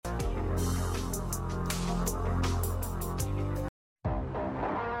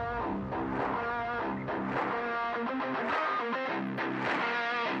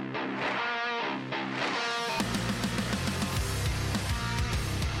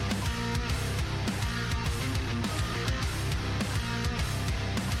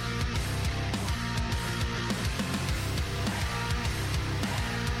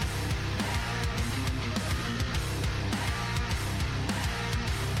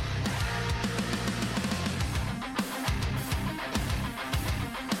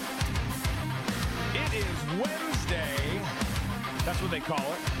That's what they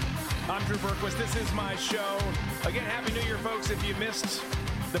call it. I'm Drew Berquist. This is my show. Again, Happy New Year, folks. If you missed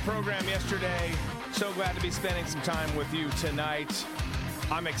the program yesterday, so glad to be spending some time with you tonight.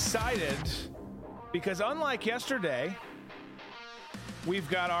 I'm excited because unlike yesterday, we've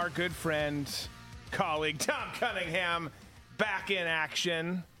got our good friend, colleague, Tom Cunningham back in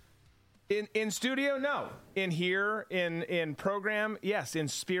action. In studio, no. In here, in program, yes. In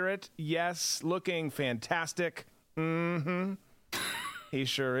spirit, yes. Looking fantastic. Mm-hmm. He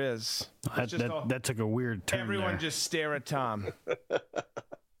sure is. That took a weird turn. Everyone there. just stare at Tom.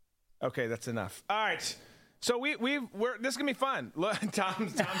 Okay, that's enough. All right. So we're this is gonna be fun. Look,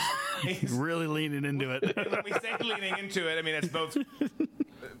 Tom's he's really leaning into it. When we say leaning into it, I mean it's both.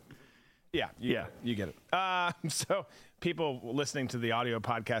 Yeah, you get it. So people listening to the audio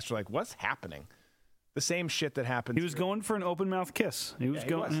podcast are like, "What's happening?" The same shit that happened. He was going for an open mouth kiss. He was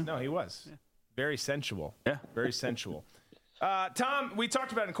going. No, he was very sensual. Yeah, very sensual. Tom, we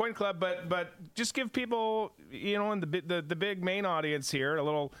talked about it in Coin Club, but just give people, in the big main audience here, a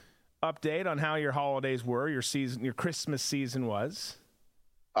little update on how your holidays were, your Christmas season was.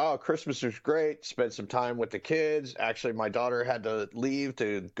 Oh, Christmas was great. Spent some time with the kids. Actually, my daughter had to leave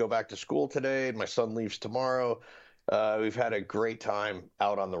to go back to school today. My son leaves tomorrow. We've had a great time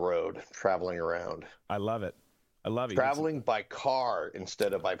out on the road, traveling around. I love it. Traveling by car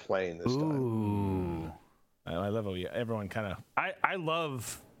instead of by plane this time. I love it. Everyone kind of. I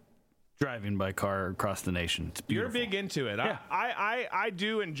love driving by car across the nation. It's beautiful. You're big into it. Yeah. I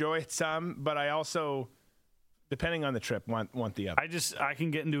do enjoy it some, but I also, depending on the trip, want the other. I can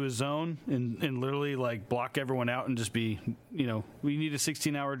get into a zone and literally like block everyone out and just be, we need a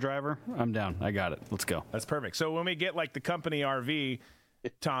 16-hour driver. I'm down. I got it. Let's go. That's perfect. So when we get like the company RV,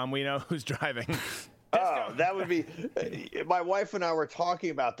 Tom, we know who's driving. That would be – my wife and I were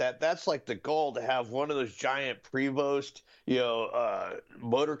talking about that. That's like the goal, to have one of those giant Prevost,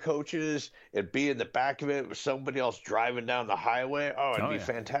 motor coaches and be in the back of it with somebody else driving down the highway. Oh, it'd be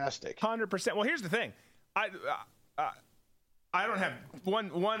fantastic. 100%. Well, here's the thing. I don't have –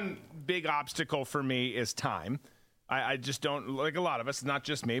 one big obstacle for me is time. I just don't – like a lot of us, not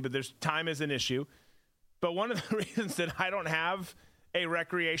just me, but time is an issue. But one of the reasons that I don't have – a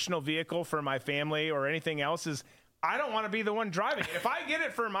recreational vehicle for my family or anything else is I don't want to be the one driving it. If I get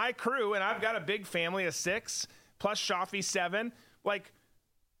it for my crew and I've got a big family of 6 plus Shafi 7, like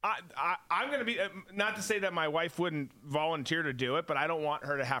I'm going to be, not to say that my wife wouldn't volunteer to do it, but I don't want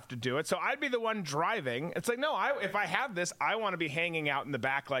her to have to do it. So I'd be the one driving. It's like, no, if I have this, I want to be hanging out in the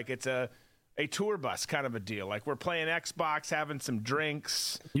back like it's a tour bus kind of a deal. Like we're playing Xbox, having some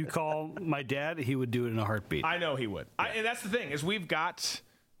drinks. You call my dad, he would do it in a heartbeat. I know he would. Yeah. And that's the thing is we've got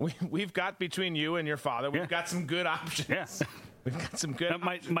between you and your father, we've got some good options. Yeah. We've got some good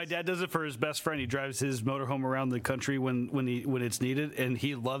options. My dad does it for his best friend. He drives his motorhome around the country when it's needed, and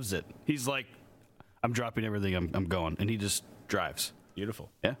he loves it. He's like, I'm dropping everything. I'm going. And he just drives. Beautiful.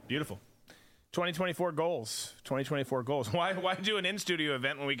 Yeah. Beautiful. 2024 goals. Why do an in-studio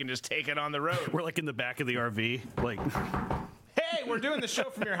event when we can just take it on the road? We're like in the back of the RV. Like, hey, we're doing the show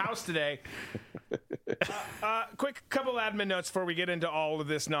from your house today. Quick couple admin notes before we get into all of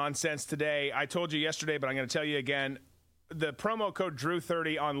this nonsense today. I told you yesterday, but I'm going to tell you again. The promo code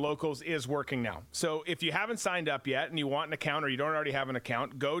Drew30 on Locals is working now. So if you haven't signed up yet and you want an account or you don't already have an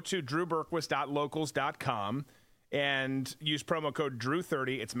account, go to drewberquist.locals.com. and use promo code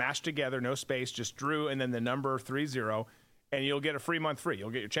Drew30. It's mashed together, no space, just Drew and then the number 30, and you'll get a free month free.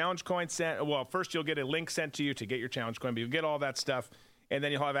 You'll get your challenge coin sent. Well, first you'll get a link sent to you to get your challenge coin, but you'll get all that stuff, and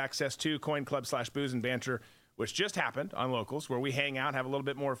then you'll have access to Coin Club /Booze and Banter, which just happened on Locals, where we hang out, have a little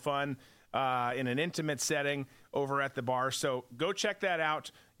bit more fun in an intimate setting over at the bar. So go check that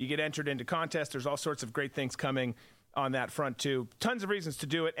out. You get entered into contests. There's all sorts of great things coming on that front too. Tons of reasons to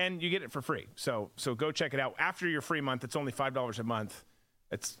do it, and you get it for free. So go check it out. After your free month, it's only $5 a month.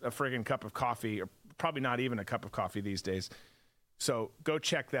 It's a friggin' cup of coffee, or probably not even a cup of coffee these days. So go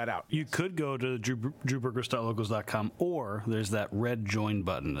check that out. You could go to drewberquist.locals.com, or there's that red join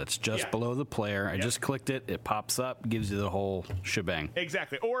button that's just below the player. I just clicked it. It pops up, gives you the whole shebang.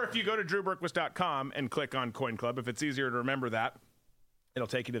 Exactly. Or if you go to drewberquist.com and click on Coin Club, if it's easier to remember that, it'll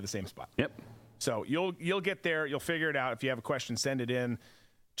take you to the same spot. Yep. So you'll get there. You'll figure it out. If you have a question, send it in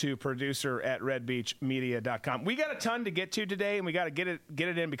to producer@redbeachmedia.com. We got a ton to get to today, and we got to get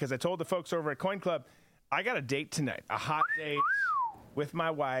it in because I told the folks over at Coin Club, I got a date tonight, a hot date with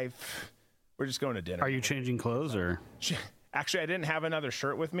my wife. We're just going to dinner. Are you changing clothes or? Actually, I didn't have another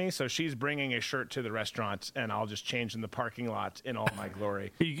shirt with me, so she's bringing a shirt to the restaurant, and I'll just change in the parking lot in all my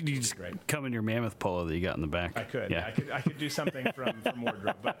glory. You just come in your mammoth polo that you got in the back. I could. Yeah. I could do something from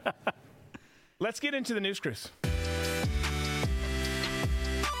wardrobe. But let's get into the news cruise.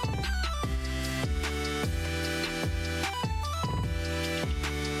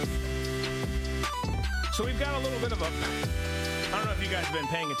 So we've got a little bit of I don't know if you guys have been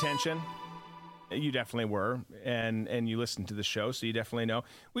paying attention. You definitely were, and you listened to the show, so you definitely know.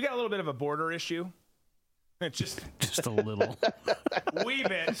 We got a little bit of a border issue. It's just a little. Wee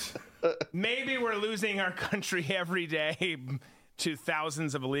bit. Maybe we're losing our country every day to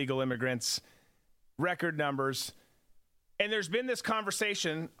thousands of illegal immigrants, record numbers. And there's been this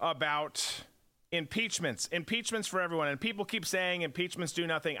conversation about impeachments for everyone. And people keep saying impeachments do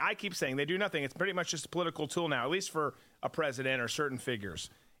nothing. I keep saying they do nothing. It's pretty much just a political tool now, at least for a president or certain figures.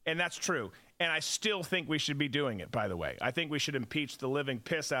 And that's true. And I still think we should be doing it, by the way. I think we should impeach the living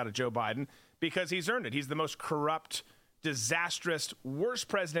piss out of Joe Biden because he's earned it. He's the most corrupt, disastrous, worst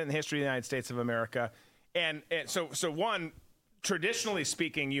president in the history of the United States of America. And so one, traditionally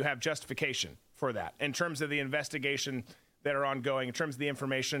speaking, you have justification for that in terms of the investigation that are ongoing, in terms of the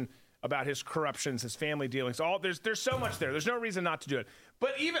information about his corruptions, his family dealings. There's so much there. There's no reason not to do it.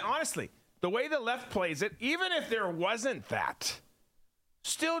 But even honestly, the way the left plays it, even if there wasn't that,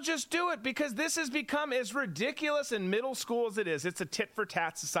 still just do it, because this has become as ridiculous in middle school as it is. It's a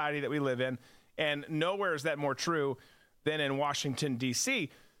tit-for-tat society that we live in, and nowhere is that more true than in Washington, D.C.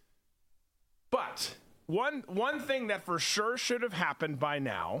 But one thing that for sure should have happened by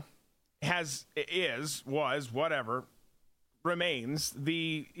now remains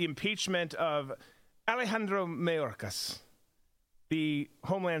the impeachment of Alejandro Mayorkas, the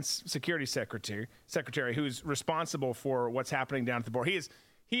Homeland Security Secretary, who's responsible for what's happening down at the border.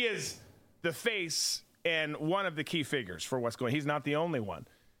 He is the face and one of the key figures for what's going on. He's not the only one.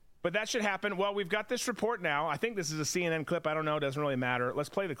 But that should happen. Well, we've got this report now. I think this is a CNN clip. I don't know. It doesn't really matter. Let's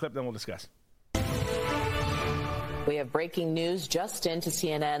play the clip, then we'll discuss. We have breaking news just into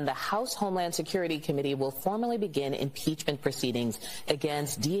CNN. The House Homeland Security Committee will formally begin impeachment proceedings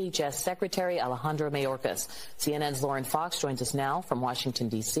against DHS Secretary Alejandro Mayorkas. CNN's Lauren Fox joins us now from Washington,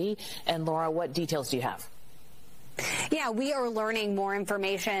 D.C. And Laura, what details do you have? Yeah, we are learning more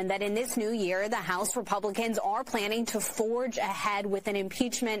information that in this new year, the House Republicans are planning to forge ahead with an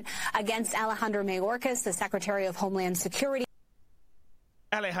impeachment against Alejandro Mayorkas, the Secretary of Homeland Security.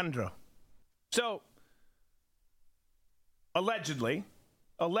 Alejandro. So, Allegedly,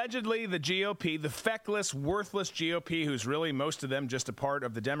 the GOP, the feckless, worthless GOP, who's really most of them just a part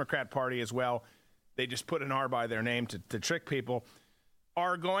of the Democrat Party as well, they just put an R by their name to trick people,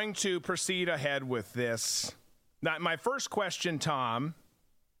 are going to proceed ahead with this. Now, my first question, Tom,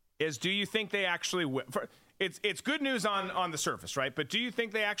 is do you think they actually will? It's good news on the surface, right? But do you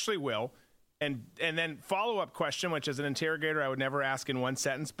think they actually will? And then follow-up question, which as an interrogator I would never ask in one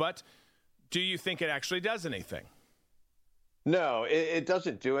sentence, but do you think it actually does anything? No, it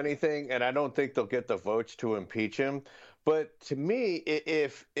doesn't do anything, and I don't think they'll get the votes to impeach him. But to me,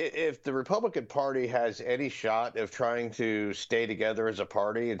 if the Republican Party has any shot of trying to stay together as a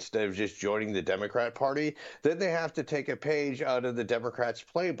party instead of just joining the Democrat Party, then they have to take a page out of the Democrats'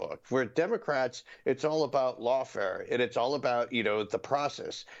 playbook. For Democrats, it's all about lawfare, and it's all about, the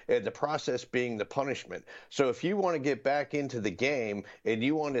process, and the process being the punishment. So if you want to get back into the game and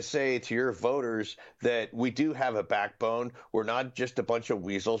you want to say to your voters that we do have a backbone, we're not just a bunch of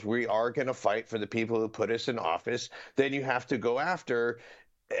weasels, we are going to fight for the people who put us in office, then you have to go after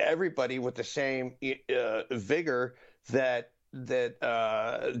everybody with the same vigor that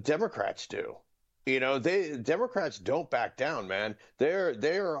Democrats do. Democrats don't back down, man.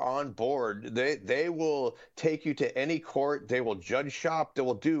 They're on board. They will take you to any court. They will judge shop. They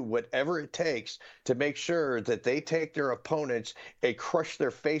will do whatever it takes to make sure that they take their opponents and crush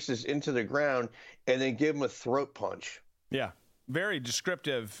their faces into the ground and then give them a throat punch. Yeah. Very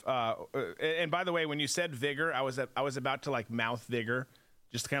descriptive. And by the way, when you said vigor, I was about to mouth vigor,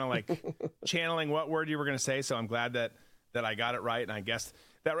 just kind of channeling what word you were going to say. So I'm glad that I got it right and I guessed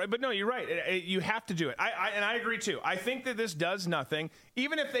that right. But no, you're right. You have to do it. I agree too. I think that this does nothing.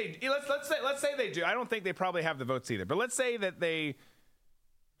 Even if let's say they do. I don't think they probably have the votes either. But let's say that they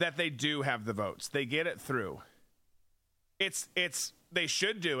do have the votes. They get it through. They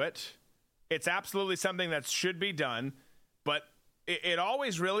should do it. It's absolutely something that should be done. But it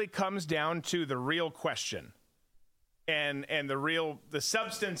always really comes down to the real question and the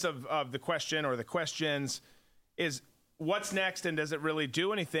substance of the question or the questions is what's next and does it really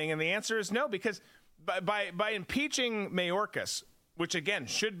do anything? And the answer is no, because by impeaching Mayorkas, which again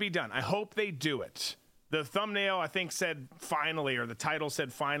should be done, I hope they do it. The thumbnail I think said finally, or the title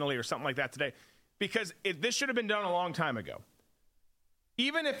said finally or something like that today, because this should have been done a long time ago.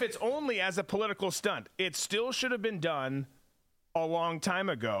 Even if it's only as a political stunt, it still should have been done a long time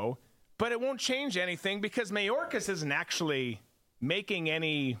ago, but it won't change anything because Mayorkas isn't actually making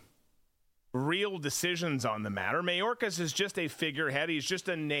any real decisions on the matter. Mayorkas is just a figurehead. He's just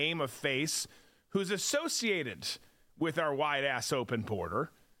a name, a face who's associated with our wide-ass open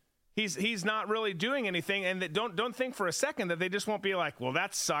border. He's not really doing anything, and don't think for a second that they just won't be like, well,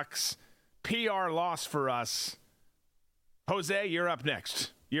 that sucks. PR loss for us. Jose, you're up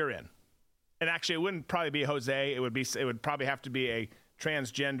next. You're in. And actually, it wouldn't probably be Jose. It would probably have to be a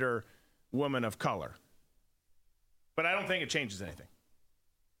transgender woman of color. But I don't think it changes anything.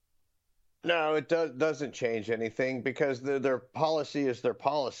 No, it doesn't change anything because their policy is their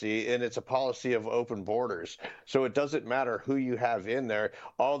policy, and it's a policy of open borders. So it doesn't matter who you have in there.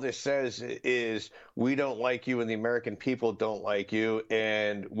 All this says is we don't like you and the American people don't like you,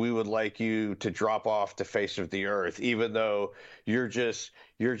 and we would like you to drop off the face of the earth, even though you're just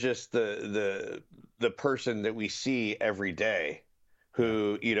the person that we see every day,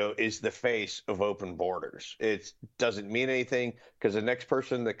 who, is the face of open borders. It doesn't mean anything because the next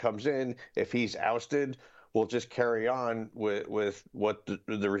person that comes in, if he's ousted, will just carry on with what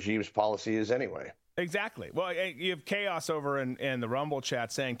the regime's policy is anyway. Exactly. Well, you have chaos over in the Rumble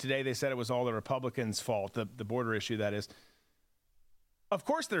chat saying today they said it was all the Republicans' fault, the border issue, that is. Of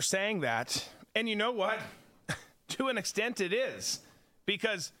course they're saying that. And you know what? To an extent it is.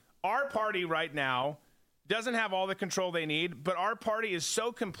 Because our party right now doesn't have all the control they need, but our party is so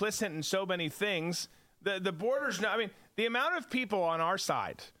complicit in so many things. The borders, the amount of people on our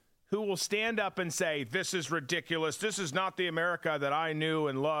side who will stand up and say, this is ridiculous, this is not the America that I knew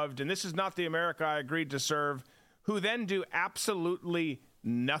and loved, and this is not the America I agreed to serve, who then do absolutely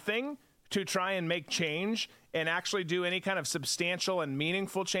nothing to try and make change and actually do any kind of substantial and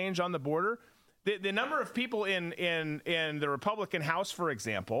meaningful change on the border. The number of people in the Republican House, for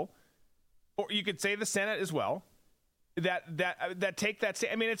example, or you could say the Senate as well, that take that.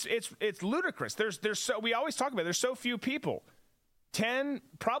 I mean, it's ludicrous. We always talk about it, there's so few people, 10,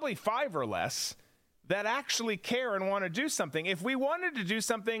 probably 5 or less, that actually care and want to do something. If we wanted to do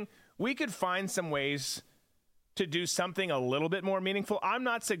something, we could find some ways to do something a little bit more meaningful. I'm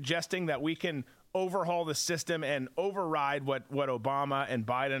not suggesting that we can overhaul the system and override what Obama and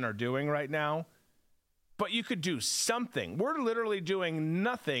Biden are doing right now. But you could do something. We're literally doing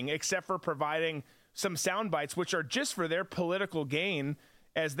nothing except for providing some sound bites, which are just for their political gain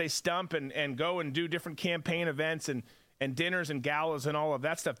as they stump and go and do different campaign events and dinners and galas and all of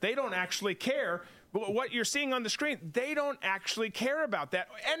that stuff. They don't actually care. But what you're seeing on the screen, they don't actually care about that.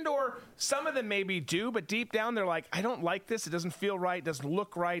 And or some of them maybe do, but deep down they're like, I don't like this. It doesn't feel right. It doesn't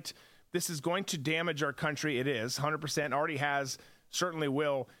look right. This is going to damage our country. It is 100%, already has, certainly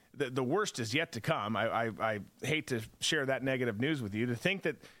will. The worst is yet to come. I hate to share that negative news with you. To think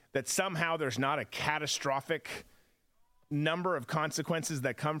that somehow there's not a catastrophic number of consequences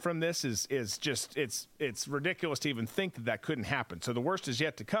that come from this is just, it's ridiculous to even think that couldn't happen. So the worst is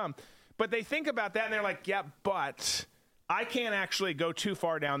yet to come. But they think about that and they're like, yeah, but I can't actually go too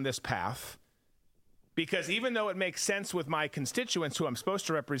far down this path, because even though it makes sense with my constituents who I'm supposed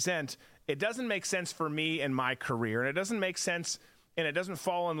to represent, it doesn't make sense for me and my career. And it doesn't make sense, and it doesn't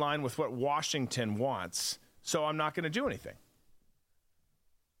fall in line with what Washington wants. So I'm not going to do anything.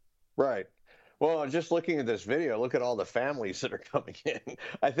 Right. Well, just looking at this video, look at all the families that are coming in.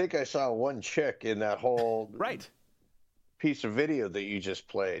 I think I saw one chick in that whole right piece of video that you just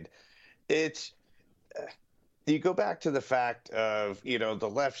played. It's you go back to the fact of, the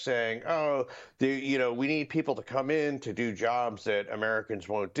left saying, we need people to come in to do jobs that Americans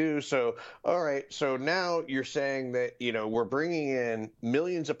won't do. So, all right. So now you're saying that, we're bringing in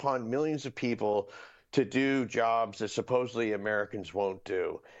millions upon millions of people to do jobs that supposedly Americans won't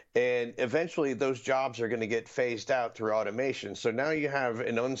do. And eventually those jobs are going to get phased out through automation. So now you have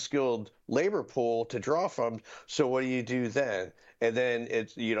an unskilled labor pool to draw from. So what do you do then? And then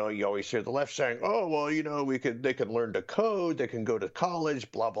it's, you always hear the left saying, oh, well, they can learn to code, they can go to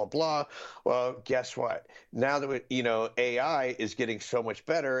college, blah, blah, blah. Well, guess what? Now that, AI is getting so much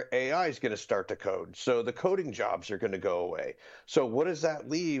better, AI is going to start to code. So the coding jobs are going to go away. So what does that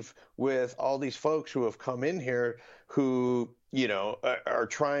leave with all these folks who have come in here who, are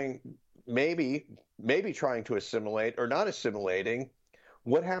trying, maybe trying to assimilate or not assimilating?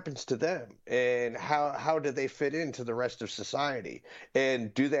 What happens to them, and how do they fit into the rest of society?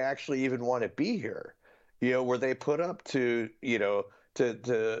 And do they actually even want to be here? Were they put up to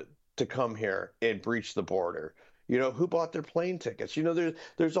come here and breach the border? Who bought their plane tickets?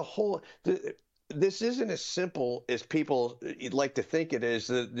 There's a whole. This isn't as simple as people like to think it is.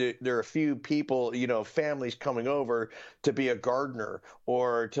 There are a few people, families coming over to be a gardener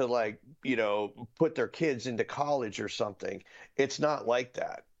or to put their kids into college or something. It's not like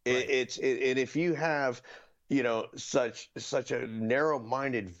that. Right. And if you have, such a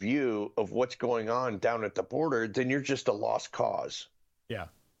narrow-minded view of what's going on down at the border, then you're just a lost cause. Yeah.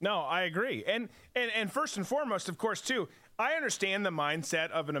 No, I agree. And first and foremost, of course, too, I understand the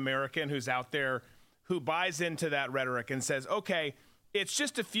mindset of an American who's out there who buys into that rhetoric and says, okay, it's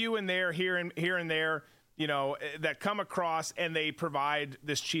just a few in there, here and there, that come across and they provide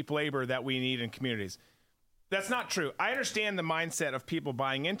this cheap labor that we need in communities. That's not true. I understand the mindset of people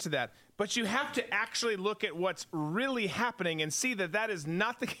buying into that, but you have to actually look at what's really happening and see that that is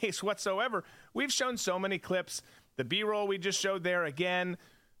not the case whatsoever. We've shown so many clips, the B-roll we just showed there again,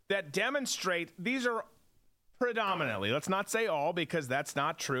 that demonstrate these are predominantly, let's not say all because that's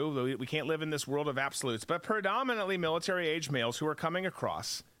not true. We can't live in this world of absolutes, but predominantly military-age males who are coming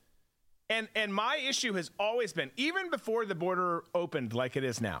across. And my issue has always been, even before the border opened like it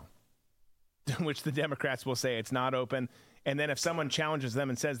is now, which the Democrats will say it's not open, and then if someone challenges them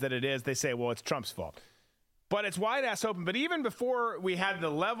and says that it is, they say, well, it's Trump's fault. But it's wide-ass open. But even before we had the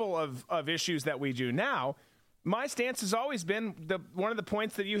level of issues that we do now, my stance has always been one of the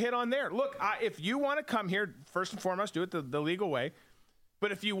points that you hit on there. Look, if you want to come here, first and foremost, do it the legal way.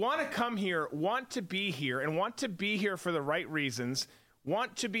 But if you want to come here, want to be here, and want to be here for the right reasons,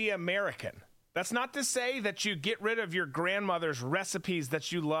 want to be American. That's not to say that you get rid of your grandmother's recipes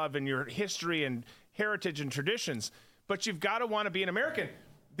that you love and your history and heritage and traditions, but you've got to want to be an American.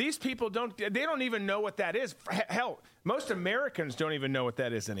 These people don't even know what that is. Hell, most Americans don't even know what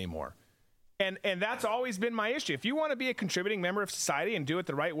that is anymore. And that's always been my issue. If you want to be a contributing member of society and do it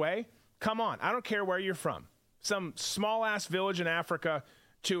the right way, come on. I don't care where you're from. Some small-ass village in Africa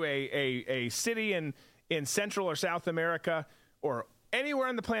to a city in Central or South America or anywhere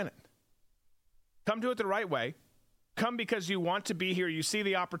on the planet. Come do it the right way. Come because you want to be here. You see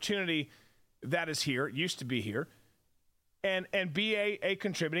the opportunity that is here, used to be here, and be a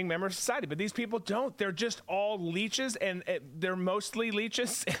contributing member of society. But these people don't. They're just all leeches, and they're mostly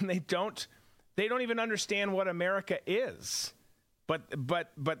leeches, and they don't even understand what America is. But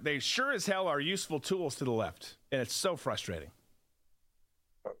they sure as hell are useful tools to the left, and it's so frustrating.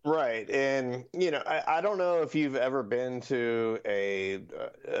 Right. And, I don't know if you've ever been to a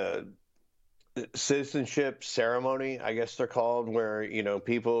citizenship ceremony, I guess they're called, where,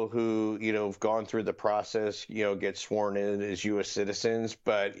 people who, have gone through the process, get sworn in as U.S. citizens.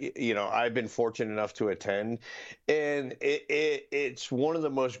 But, I've been fortunate enough to attend. And it's one of the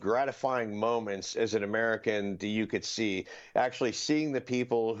most gratifying moments as an American that you could see, actually seeing the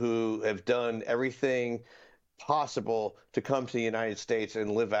people who have done everything possible to come to the United States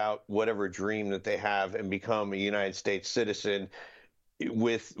and live out whatever dream that they have and become a United States citizen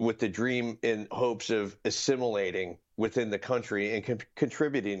with the dream in hopes of assimilating within the country and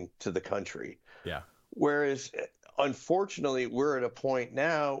contributing to the country. Yeah. Whereas, unfortunately, we're at a point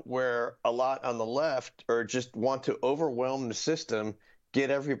now where a lot on the left are just want to overwhelm the system, get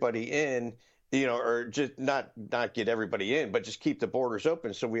everybody in, or just not get everybody in, but just keep the borders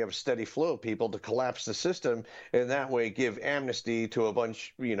open so we have a steady flow of people to collapse the system, and that way give amnesty to a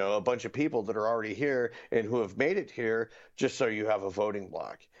bunch of people that are already here and who have made it here, just so you have a voting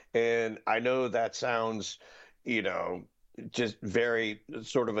bloc. And I know that sounds, just very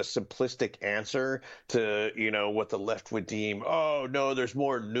sort of a simplistic answer to, what the left would deem, oh, no, there's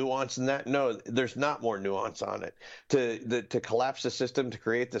more nuance than that. No, there's not more nuance on it. To collapse the system, to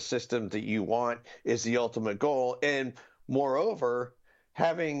create the system that you want is the ultimate goal. And moreover,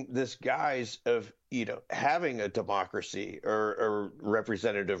 having this guise of, having a democracy or a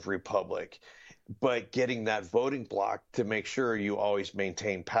representative republic, but getting that voting bloc to make sure you always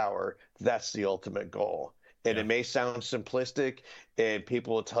maintain power, that's the ultimate goal. And It may sound simplistic, and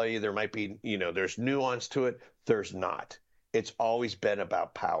people will tell you there might be, there's nuance to it. There's not. It's always been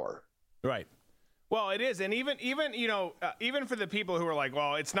about power. Right. Well, it is. And even for the people who are like,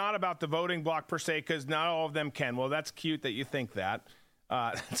 well, it's not about the voting bloc per se, because not all of them can. Well, that's cute that you think that.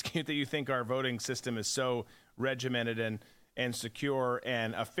 It's cute that you think our voting system is so regimented and secure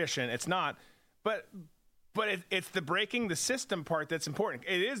and efficient. It's not. But it's the breaking the system part that's important.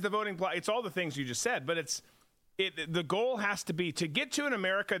 It is the voting bloc. It's all the things you just said, but the goal has to be to get to an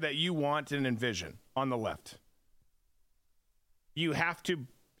America that you want and envision on the left. You have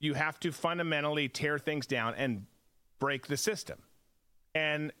to fundamentally tear things down and break the system.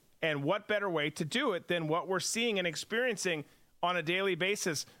 And what better way to do it than what we're seeing and experiencing on a daily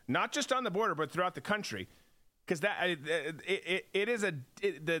basis, not just on the border, but throughout the country. Because the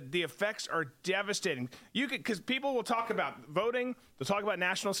effects are devastating. Because people will talk about voting, they'll talk about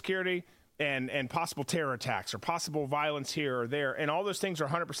national security and possible terror attacks or possible violence here or there, and all those things are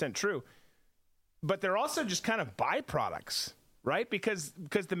 100% true. But they're also just kind of byproducts, right? Because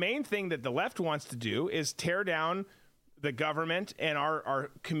the main thing that the left wants to do is tear down the government and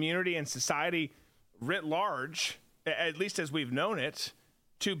our community and society writ large, at least as we've known it,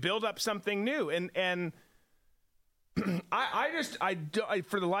 to build up something new. And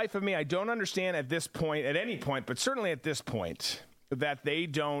for the life of me, I don't understand at this point, at any point, but certainly at this point, that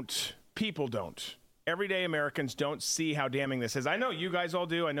people don't. Everyday Americans don't see how damning this is. I know you guys all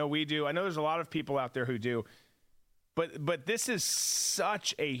do. I know we do. I know there's a lot of people out there who do. But this is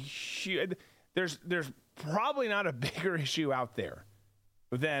such a huge. There's probably not a bigger issue out there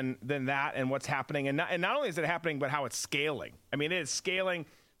than that and what's happening. And not only is it happening, but how it's scaling. I mean, it is scaling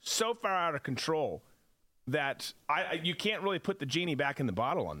so far out of control that you can't really put the genie back in the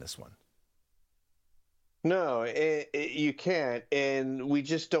bottle on this one. No, you can't. And we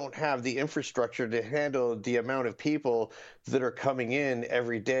just don't have the infrastructure to handle the amount of people that are coming in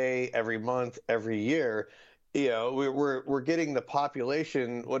every day, every month, every year. You know, we're getting the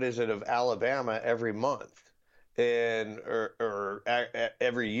population, what is it, of Alabama every month and or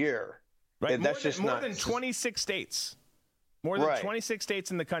every year. Right. And that's more than 26 states. More than 26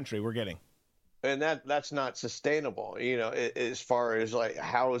 states in the country we're getting. And that's not sustainable, you know, as far as like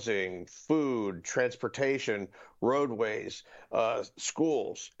housing, food, transportation, roadways,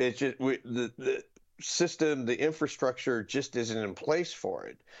 schools. It's just the system, the infrastructure just isn't in place for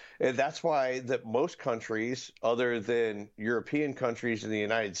it. And that's why that most countries, other than European countries in the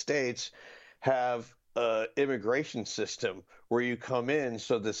United States, have an immigration system where you come in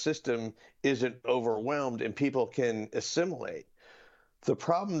so the system isn't overwhelmed and people can assimilate. The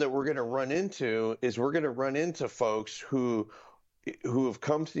problem that we're going to run into is we're going to run into folks who have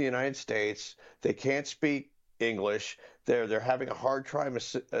come to the United States. They can't speak English. They're having a hard time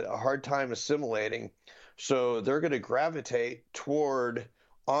assimilating. So they're going to gravitate toward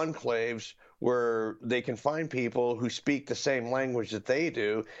enclaves where they can find people who speak the same language that they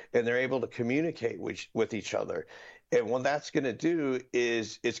do, and they're able to communicate with each other. And what that's going to do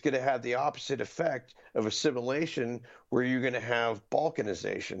is it's going to have the opposite effect of assimilation, where you're going to have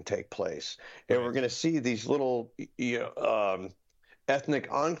balkanization take place. And we're going to see these little ethnic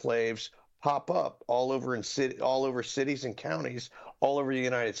enclaves pop up all over cities and counties all over the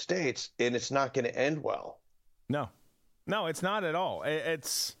United States, and it's not going to end well. No, it's not at all.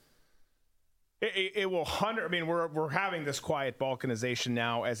 It will I mean, we're having this quiet balkanization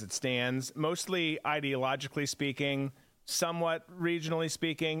now as it stands, mostly ideologically speaking, somewhat regionally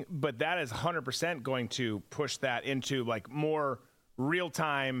speaking, but that is 100% going to push that into like more real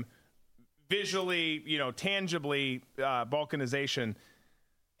time, visually, tangibly balkanization.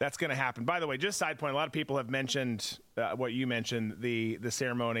 That's going to happen. By the way, just side point, a lot of people have mentioned what you mentioned, the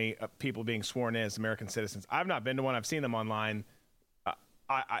ceremony of people being sworn in as American citizens. I've not been to one. I've seen them online.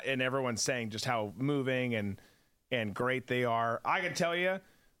 And everyone's saying just how moving and great they are. I can tell you,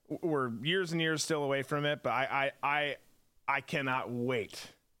 we're years and years still away from it, but I cannot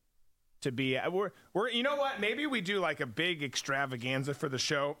wait to be. We're you know what? Maybe we do like a big extravaganza for the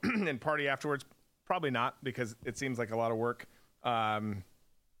show and party afterwards. Probably not, because it seems like a lot of work.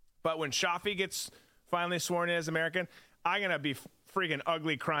 But when Shafi gets finally sworn in as American, I'm gonna be freaking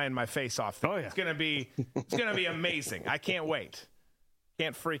ugly crying my face off. Oh yeah, it's gonna be amazing. I can't wait.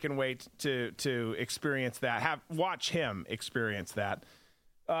 Can't freaking wait to experience that. Watch him experience that.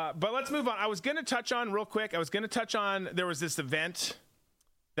 But let's move on. I was going to touch on real quick. There was this event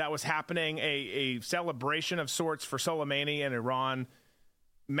that was happening, a celebration of sorts for Soleimani in Iran.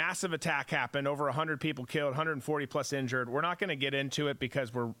 Massive attack happened. Over 100 people killed, 140 plus injured. We're not going to get into it because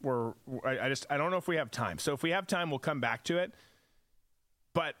I don't know if we have time. So if we have time, we'll come back to it.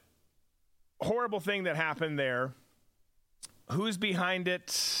 But horrible thing that happened there. Who's behind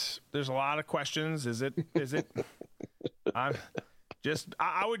it? There's a lot of questions. Is it? I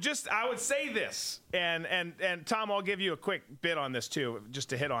would say this, and Tom, I'll give you a quick bit on this too,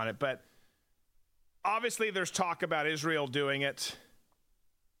 just to hit on it. But obviously, there's talk about Israel doing it,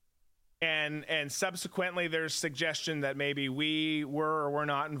 and subsequently, there's suggestion that maybe we were or were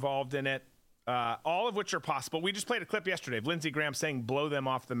not involved in it. All of which are possible. We just played a clip yesterday of Lindsey Graham saying, "Blow them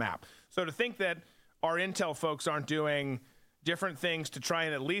off the map." So to think that our intel folks aren't doing different things to try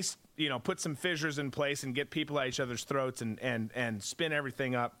and at least, put some fissures in place and get people at each other's throats and spin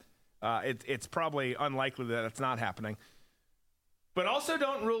everything up. It's probably unlikely that it's not happening. But also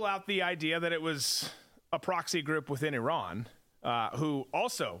don't rule out the idea that it was a proxy group within Iran who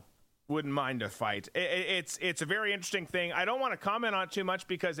also wouldn't mind a fight. It's a very interesting thing. I don't want to comment on it too much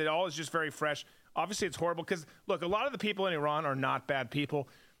because it all is just very fresh. Obviously, it's horrible because, look, a lot of the people in Iran are not bad people.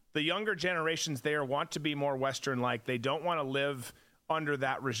 The younger generations there want to be more Western-like. They don't want to live under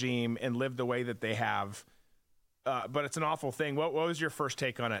that regime and live the way that they have. But it's an awful thing. What was your first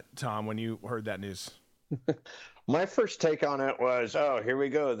take on it, Tom, when you heard that news? My first take on it was, oh, here we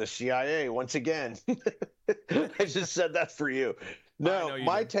go, the CIA once again. I just said that for you. No,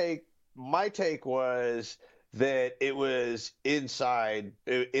 my take was that it was an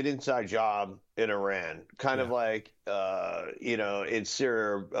inside job in Iran, kind of like in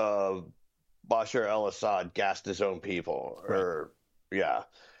Syria, Bashar al-Assad gassed his own people,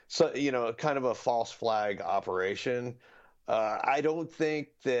 so kind of a false flag operation. I don't think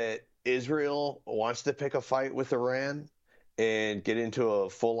that Israel wants to pick a fight with Iran and get into a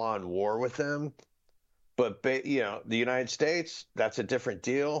full-on war with them. But, the United States, that's a different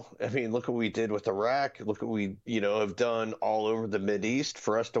deal. I mean, look what we did with Iraq. Look what we, have done all over the Mideast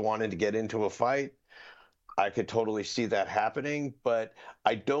for us to wanting to get into a fight. I could totally see that happening, but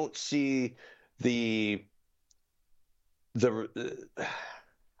I don't see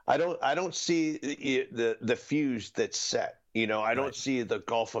I don't see the fuse that's set. I don't see the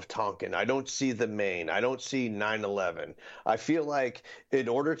Gulf of Tonkin. I don't see the Maine. I don't see 9/11. I feel like in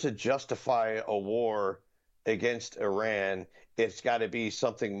order to justify a war against Iran, it's got to be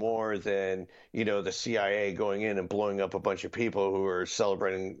something more than, the CIA going in and blowing up a bunch of people who are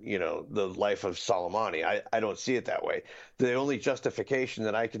celebrating, the life of Soleimani. I don't see it that way. The only justification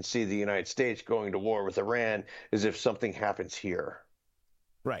that I can see the United States going to war with Iran is if something happens here.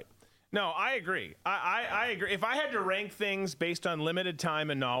 Right. No, I agree. I agree. If I had to rank things based on limited time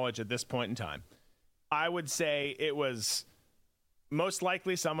and knowledge at this point in time, I would say it was most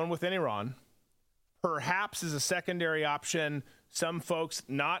likely someone within Iran. Perhaps as a secondary option, some folks,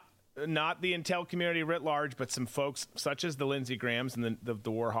 not the intel community writ large, but some folks such as the Lindsey Grahams and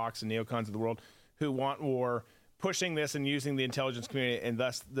the war hawks and neocons of the world who want war, pushing this and using the intelligence community and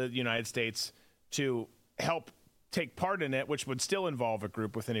thus the United States to help take part in it, which would still involve a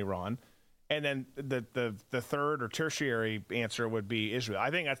group within Iran. And then the third or tertiary answer would be Israel.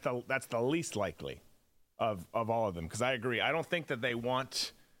 I think that's the least likely of all of them, because I agree. I don't think that they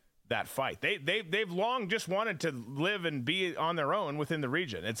want that fight. They've long just wanted to live and be on their own within the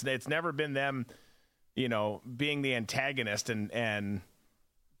region. It's never been them, being the antagonist and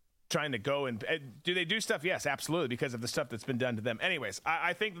trying to go and do they do stuff? Yes, absolutely, because of the stuff that's been done to them. Anyways,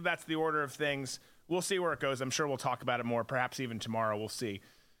 I think that's the order of things. We'll see where it goes. I'm sure we'll talk about it more, perhaps even tomorrow. We'll see.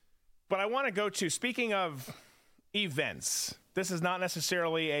 But I want to go to, speaking of events, this is not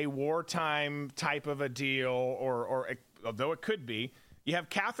necessarily a wartime type of a deal, or although it could be. You have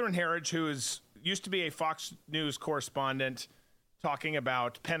Catherine Herridge, who used to be a Fox News correspondent, talking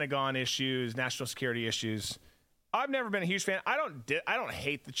about Pentagon issues, national security issues. I've never been a huge fan. I don't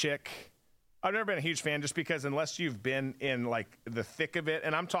hate the chick. I've never been a huge fan, just because unless you've been in like the thick of it,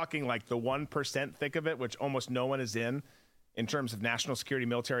 and I'm talking like the 1% thick of it, which almost no one is in terms of national security,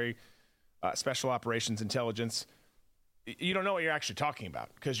 military, special operations, intelligence, you don't know what you're actually talking about,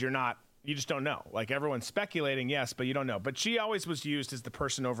 because you just don't know. Like, everyone's speculating, yes, but you don't know. But she always was used as the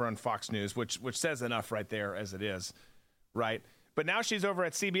person over on Fox News, which says enough right there as it is, right? But now she's over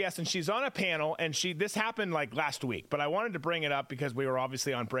at CBS, and she's on a panel, and this happened like last week, but I wanted to bring it up because we were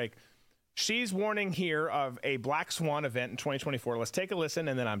obviously on break. She's warning here of a black swan event in 2024. Let's take a listen,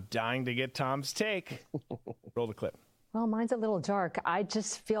 and then I'm dying to get Tom's take. Roll the clip. Well, mine's a little dark. I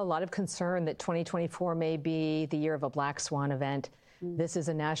just feel a lot of concern that 2024 may be the year of a black swan event. This is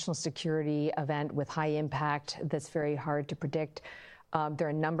a national security event with high impact that's very hard to predict. There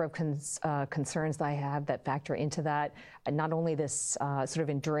are a number of concerns that I have that factor into that. Not only this sort of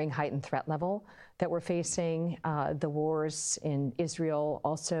enduring heightened threat level that we're facing, the wars in Israel,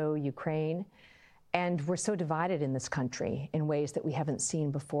 also Ukraine. And we're so divided in this country in ways that we haven't seen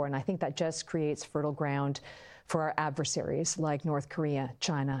before. And I think that just creates fertile ground for our adversaries like North Korea,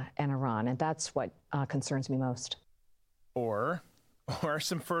 China, and Iran. And that's what concerns me most. Or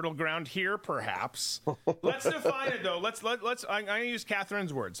some fertile ground here, perhaps. Let's define it, though. Let's. I'm going to use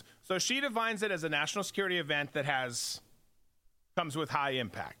Catherine's words. So she defines it as a national security event that comes with high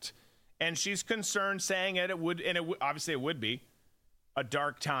impact, and she's concerned, saying it would, and obviously it would be a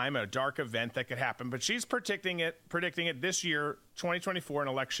dark time, a dark event that could happen. But she's predicting it this year, 2024, an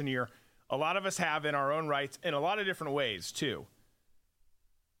election year. A lot of us have in our own rights in a lot of different ways too.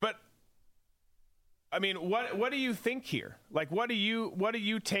 But I mean, what do you think here? Like, what do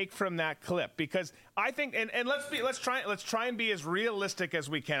you take from that clip? Because I think, and let's try and be as realistic as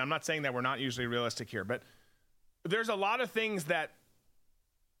we can. I'm not saying that we're not usually realistic here, but there's a lot of things that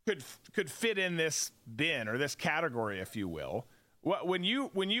could fit in this bin or this category, if you will. When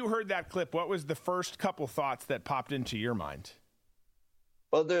you heard that clip, what was the first couple thoughts that popped into your mind?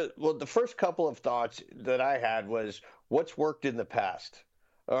 Well, the first couple of thoughts that I had was, what's worked in the past?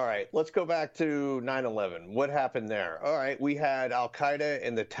 All right, let's go back to 9/11. What happened there? All right, we had Al-Qaeda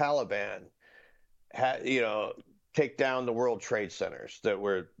and the Taliban, take down the World Trade Centers that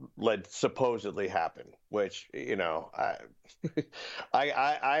were supposedly happen, which,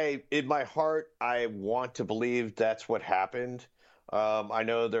 I in my heart, I want to believe that's what happened. I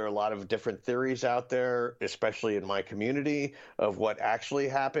know there are a lot of different theories out there, especially in my community, of what actually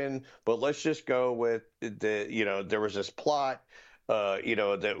happened. But let's just go with there was this plot,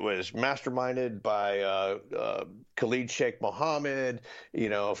 that was masterminded by Khalid Sheikh Mohammed,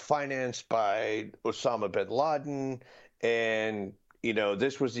 financed by Osama bin Laden. And,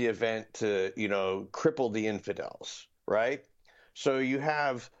 this was the event to, cripple the infidels, right? So you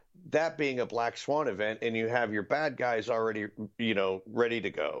have that being a black swan event, and you have your bad guys already, ready to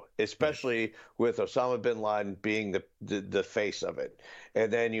go, especially with Osama bin Laden being the face of it.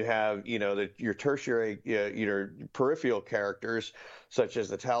 And then you have, your tertiary, your peripheral characters, such as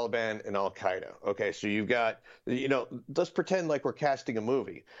the Taliban and Al Qaeda. Okay, so you've got, let's pretend like we're casting a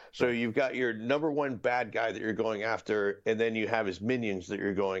movie. So you've got your number one bad guy that you're going after, and then you have his minions that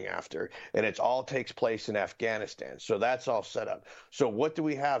you're going after, and it all takes place in Afghanistan. So that's all set up. So what do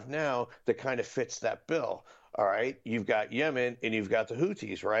we have now that kind of fits that bill? All right, you've got Yemen and you've got the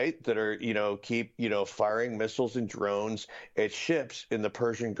Houthis, right, that are, keep, firing missiles and drones at ships in the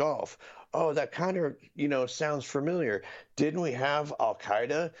Persian Gulf. Oh, that kind of, sounds familiar. Didn't we have Al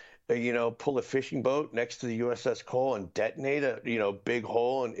Qaeda, pull a fishing boat next to the USS Cole and detonate a, big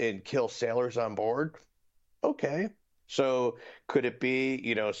hole and kill sailors on board? Okay. So could it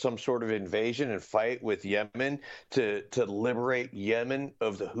be, some sort of invasion and fight with Yemen to liberate Yemen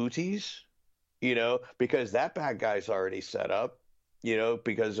of the Houthis? Because that bad guy's already set up,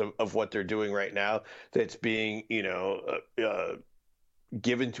 because of what they're doing right now, that's being,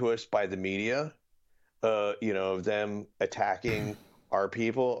 given to us by the media, of them attacking our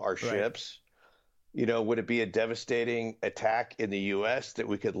people, our ships. Would it be a devastating attack in the U.S. that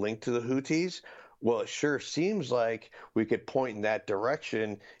we could link to the Houthis? Well, it sure seems like we could point in that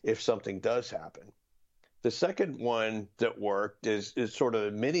direction if something does happen. The second one that worked is sort of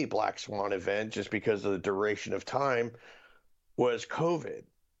a mini black swan event, just because of the duration of time, was COVID.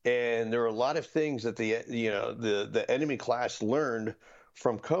 And there are a lot of things that the enemy class learned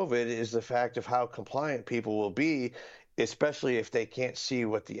from COVID, is the fact of how compliant people will be, especially if they can't see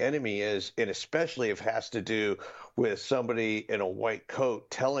what the enemy is, and especially if it has to do with somebody in a white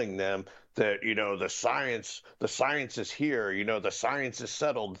coat telling them that, the science is here, the science is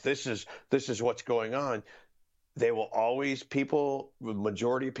settled, this is what's going on. They will always,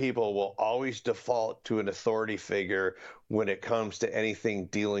 majority of people will always default to an authority figure when it comes to anything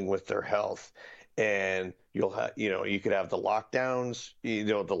dealing with their health. And you'll have, you could have the lockdowns,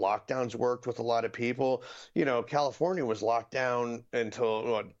 the lockdowns worked with a lot of people. California was locked down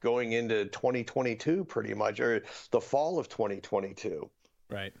until going into 2022, pretty much, or the fall of 2022.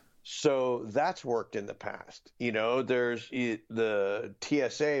 Right. So that's worked in the past. There's the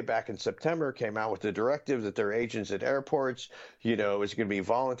TSA back in September came out with a directive that their agents at airports, is going to be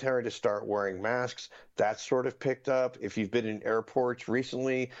voluntary to start wearing masks. That's sort of picked up. If you've been in airports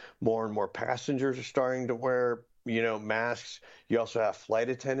recently, more and more passengers are starting to wear, masks. You also have flight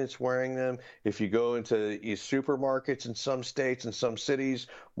attendants wearing them. If you go into supermarkets in some states and some cities,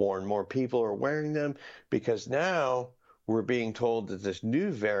 more and more people are wearing them, because now we're being told that this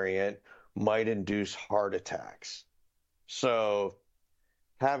new variant might induce heart attacks. So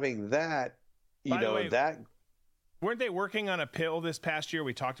having that, weren't they working on a pill this past year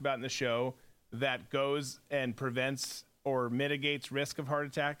we talked about in the show that goes and prevents or mitigates risk of heart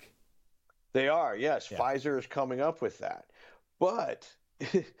attack? They are, yes. Yeah. Pfizer is coming up with that. But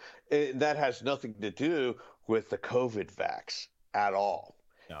that has nothing to do with the COVID vax at all.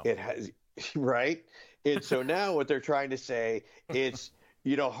 No. It has, right? And so now what they're trying to say, it's,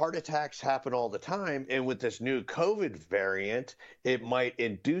 heart attacks happen all the time. And with this new COVID variant, it might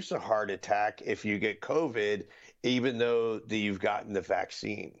induce a heart attack if you get COVID, even though you've gotten the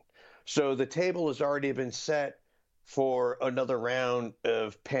vaccine. So the table has already been set for another round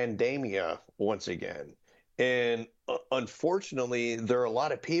of pandemia once again. And unfortunately, there are a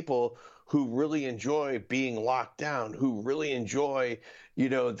lot of people who really enjoy being locked down, who really enjoy,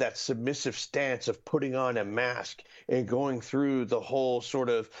 that submissive stance of putting on a mask and going through the whole sort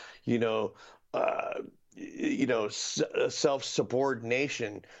of,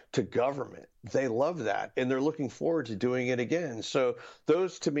 self-subordination to government. They love that, and they're looking forward to doing it again. So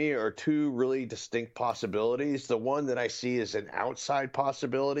those, to me, are two really distinct possibilities. The one that I see as an outside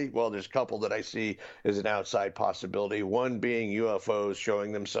possibility, well, there's a couple that I see as an outside possibility, one being UFOs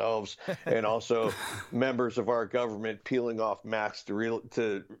showing themselves, and also members of our government peeling off masks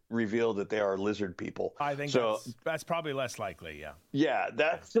to reveal that they are lizard people. I think that's probably less likely, yeah. Yeah,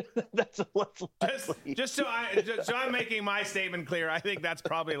 that's less likely. Just so I'm making my statement clear, I think that's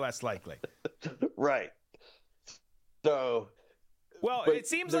probably less likely. Right. So, well, it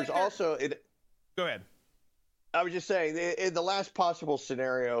seems there's like also Go ahead. I was just saying, the last possible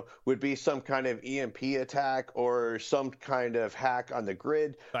scenario would be some kind of EMP attack or some kind of hack on the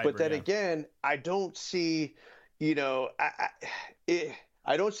grid. But then again, I don't see, I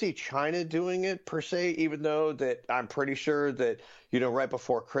don't see China doing it per se, even though that I'm pretty sure that, right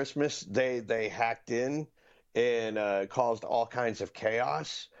before Christmas, they hacked in and caused all kinds of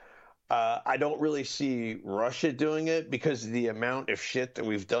chaos. I don't really see Russia doing it because of the amount of shit that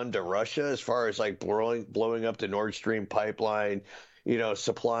we've done to Russia as far as like blowing up the Nord Stream pipeline,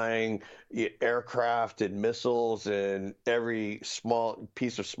 supplying aircraft and missiles and every small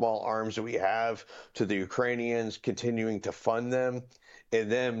piece of small arms that we have to the Ukrainians, continuing to fund them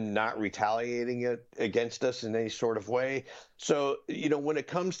and them not retaliating it against us in any sort of way. So, when it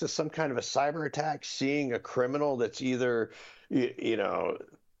comes to some kind of a cyber attack, seeing a criminal that's either,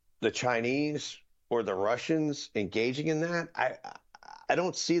 the Chinese or the Russians engaging in that, I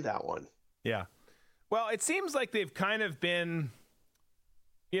don't see that one. Yeah. Well, it seems like they've kind of been,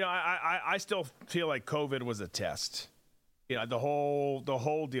 I still feel like COVID was a test. The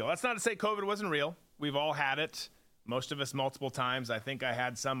whole deal. That's not to say COVID wasn't real. We've all had it. Most of us multiple times. I think I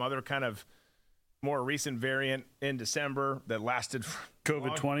had some other kind of more recent variant in December that lasted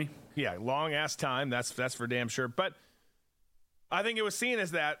COVID-20. Yeah, long ass time. That's for damn sure. But I think it was seen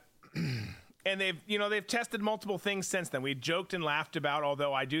as that. And they've tested multiple things since then. We joked and laughed about,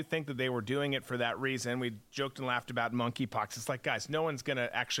 although I do think that they were doing it for that reason. We joked and laughed about monkeypox. It's like, guys, no one's going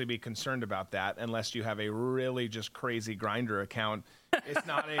to actually be concerned about that unless you have a really just crazy Grindr account. It's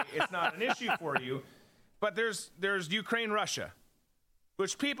not an issue for you. But there's Ukraine, Russia,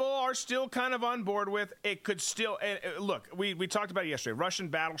 which people are still kind of on board with. It could still look. We talked about it yesterday. Russian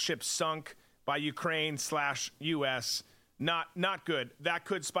battleships sunk by Ukraine/US. Not good. That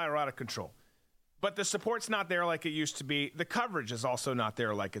could spiral out of control. But the support's not there like it used to be. The coverage is also not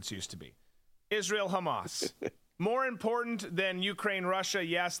there like it's used to be. Israel, Hamas. More important than Ukraine, Russia.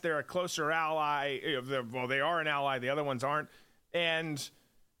 Yes, they're a closer ally. Well, they are an ally. The other ones aren't. And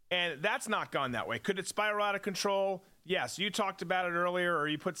that's not gone that way. Could it spiral out of control? Yes. You talked about it earlier, or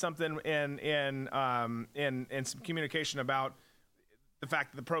you put something in some communication about the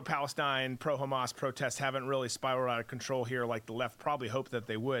fact that the pro-Palestine, pro-Hamas protests haven't really spiraled out of control here like the left probably hoped that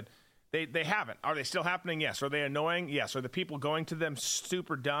they would. They haven't. Are they still happening? Yes. Are they annoying? Yes. Are the people going to them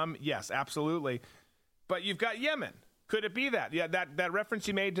super dumb? Yes, absolutely. But you've got Yemen. Could it be that? Yeah, that reference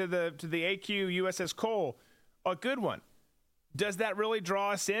you made to the AQ USS Cole, a good one. Does that really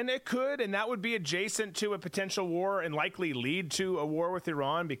draw us in? It could, and that would be adjacent to a potential war and likely lead to a war with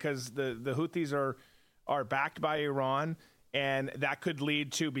Iran because the Houthis are backed by Iran. And that could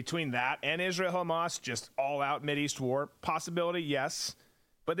lead to, between that and Israel-Hamas, just all-out Mideast war. Possibility, yes.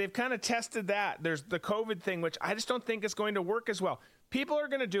 But they've kind of tested that. There's the COVID thing, which I just don't think is going to work as well. People are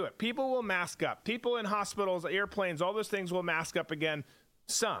going to do it. People will mask up. People in hospitals, airplanes, all those things will mask up again.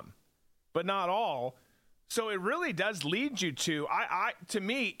 Some, but not all. So it really does lead you to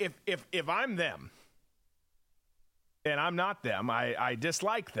me, if I'm them, and I'm not them, I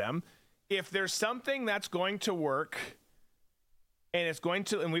dislike them, if there's something that's going to work... And it's going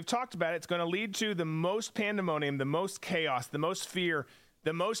to, and we've talked about it, it's going to lead to the most pandemonium, the most chaos, the most fear,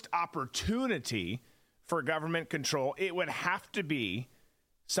 the most opportunity for government control. It would have to be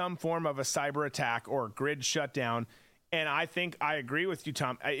some form of a cyber attack or grid shutdown. And I think I agree with you,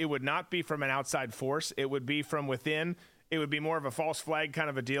 Tom. It would not be from an outside force. It would be from within. It would be more of a false flag kind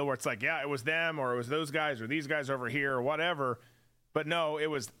of a deal where it's like, yeah, it was them or it was those guys or these guys over here or whatever. But no, it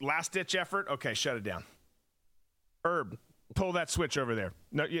was last-ditch effort. Okay, shut it down. Herb. Pull that switch over there.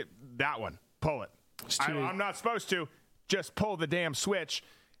 No, that one. Pull it. I'm not supposed to. Just pull the damn switch,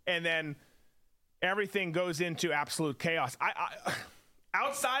 and then everything goes into absolute chaos.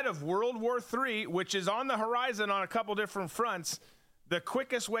 Outside of World War III, which is on the horizon on a couple different fronts, the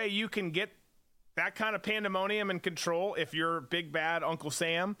quickest way you can get that kind of pandemonium and control, if you're big bad Uncle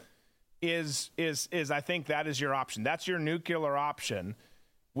Sam, is I think that is your option. That's your nuclear option,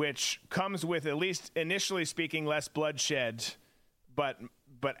 which comes with, at least initially speaking, less bloodshed, but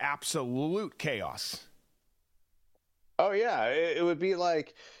absolute chaos. Oh, yeah. It would be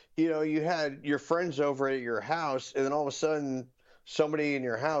like, you had your friends over at your house, and then all of a sudden somebody in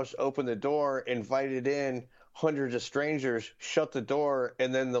your house opened the door, invited in hundreds of strangers, shut the door,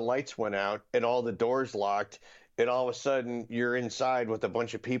 and then the lights went out and all the doors locked, and all of a sudden you're inside with a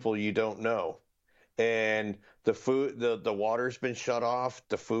bunch of people you don't know. And the food, the water's been shut off,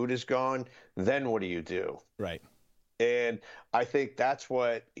 the food is gone. Then what do you do? Right. And I think that's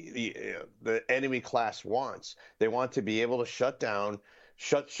what the enemy class wants. They want to be able to shut down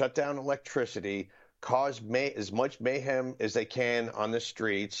electricity, cause as much mayhem as they can on the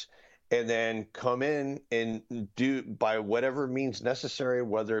streets, and then come in and do by whatever means necessary,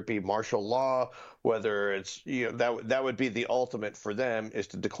 whether it be martial law, whether it's that would be the ultimate for them, is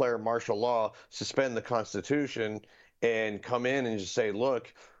to declare martial law, suspend the Constitution, and come in and just say,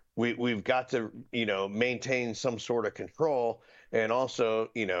 look, we've got to maintain some sort of control. And also,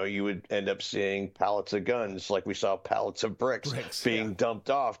 you would end up seeing pallets of guns, like we saw pallets of bricks being dumped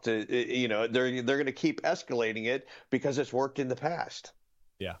off. To they're going to keep escalating it because it's worked in the past.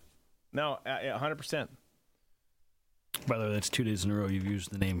 Yeah. No, 100%. By the way, that's 2 days in a row you've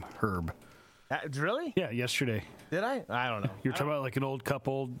used the name Herb. Really? Yeah, yesterday. Did I? I don't know. You're talking about like an old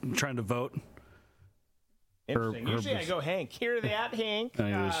couple trying to vote. Interesting. Usually I go Hank. Hear that, Hank?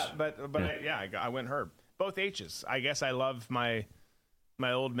 But yeah. I went Herb. Both H's. I guess I love my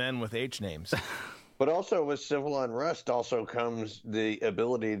old men with H names. But also with civil unrest also comes the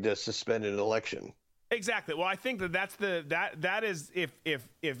ability to suspend an election. Exactly. Well, I think that is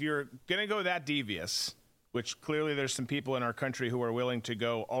if you're going to go that devious, which clearly there's some people in our country who are willing to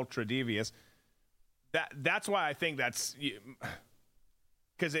go ultra devious. That's why I think that's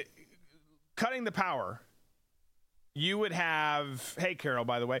because cutting the power. You would have, hey, Carol,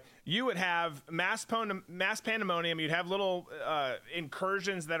 by the way, you would have mass pandemonium. You'd have little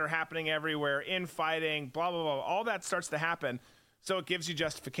incursions that are happening everywhere, infighting, blah, blah, blah. All that starts to happen. So it gives you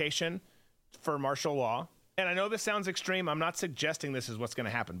justification for martial law. And I know this sounds extreme. I'm not suggesting this is what's going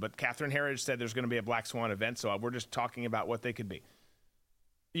to happen. But Catherine Herridge said there's going to be a Black Swan event. So we're just talking about what they could be.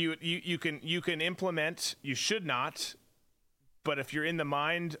 You can implement, you should not. But if you're in the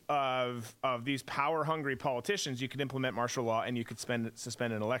mind of these power-hungry politicians, you could implement martial law and you could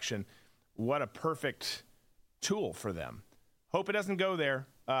suspend an election. What a perfect tool for them. Hope it doesn't go there,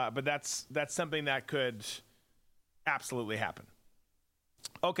 but that's something that could absolutely happen.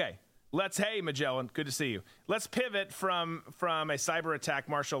 Okay, hey, Magellan, good to see you. Let's pivot from a cyber attack,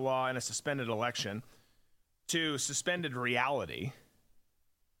 martial law, and a suspended election to suspended reality.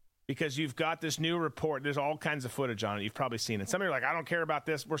 Because you've got this new report. There's all kinds of footage on it. You've probably seen it. Some of you are like, I don't care about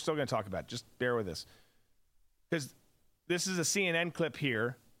this. We're still going to talk about it. Just bear with us. Because this is a CNN clip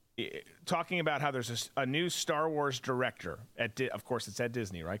here talking about how there's a new Star Wars director. Of course, it's at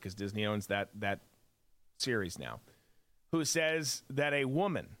Disney, right? Because Disney owns that series now. Who says that a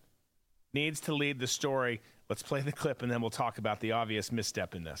woman needs to lead the story. Let's play the clip, and then we'll talk about the obvious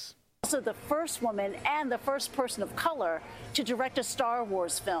misstep in this. Also the first woman and the first person of color to direct a Star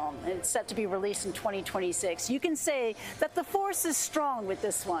Wars film. It's set to be released in 2026. You can say that the force is strong with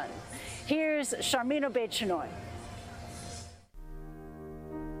this one. Here's Sharmeen Obaid-Chinoy.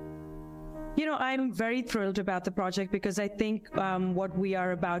 I'm very thrilled about the project because I think what we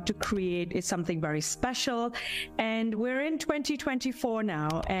are about to create is something very special. And we're in 2024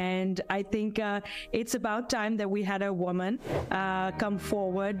 now. And I think it's about time that we had a woman come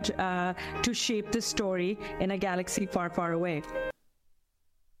forward to shape the story in a galaxy far, far away.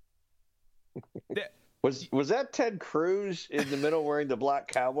 Was that Ted Cruz in the middle wearing the black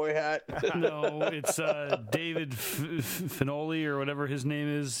cowboy hat? No, it's David Finoli or whatever his name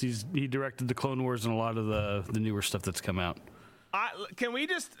is. He directed the Clone Wars and a lot of the newer stuff that's come out. Can we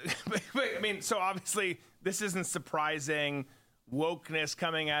just? I mean, so obviously this isn't surprising. Wokeness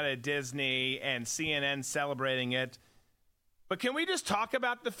coming out of Disney and CNN celebrating it, but can we just talk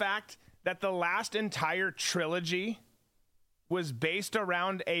about the fact that the last entire trilogy was based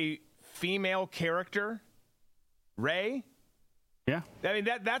around a female character, Rey? Yeah. I mean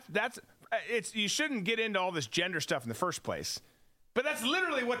that's it's you shouldn't get into all this gender stuff in the first place. But that's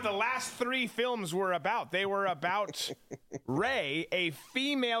literally what the last 3 films were about. They were about Rey, a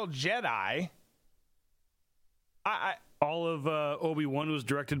female Jedi. All of Obi-Wan was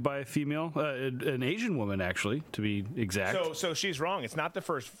directed by a female, an Asian woman, actually, to be exact. So she's wrong. It's not the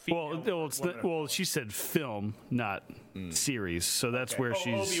first female. She said film, not series. So that's where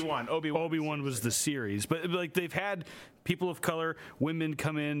she's Obi-Wan was the series. But like they've had people of color, women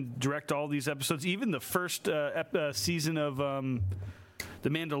come in, direct all these episodes. Even the first season of The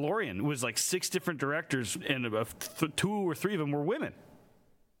Mandalorian was like 6 different directors, and 2 or 3 of them were women.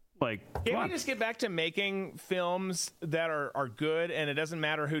 Like, can we just get back to making films that are good, and it doesn't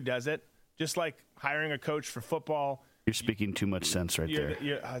matter who does it? Just like hiring a coach for football. You're speaking too much sense right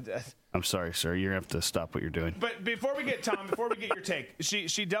there. I'm sorry, sir. You're going to have to stop what you're doing. But before we get your take,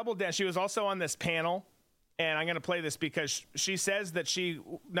 she doubled down. She was also on this panel, and I'm going to play this because she says that she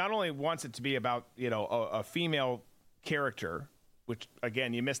not only wants it to be about, a female character, which,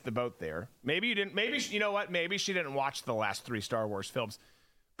 again, you missed the boat there. Maybe you didn't. Maybe, you know what? Maybe she didn't watch the last 3 Star Wars films.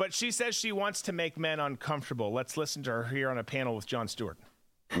 But she says she wants to make men uncomfortable. Let's listen to her here on a panel with Jon Stewart.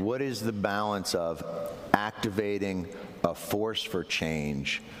 What is the balance of activating a force for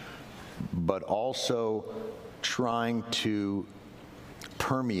change, but also trying to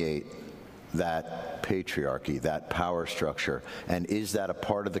permeate that patriarchy, that power structure? And is that a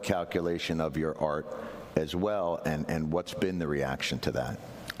part of the calculation of your art as well? And what's been the reaction to that?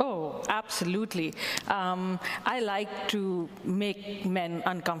 Oh, absolutely. I like to make men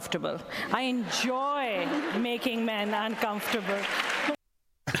uncomfortable. I enjoy making men uncomfortable.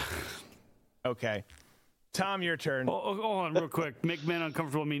 Okay. Tom, your turn. Hold on real quick. Make men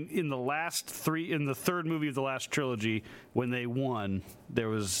uncomfortable. I mean, in the third movie of the last trilogy, when they won, there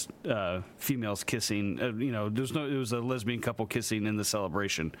was females kissing. It was a lesbian couple kissing in the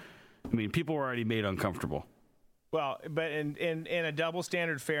celebration. I mean, people were already made uncomfortable. Well, but in a double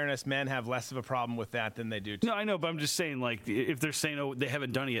standard fairness, men have less of a problem with that than they do. No, I know, but I'm just saying, like, if they're saying, oh, they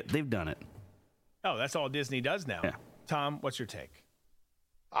haven't done it yet, they've done it. Oh, that's all Disney does now. Yeah. Tom, what's your take?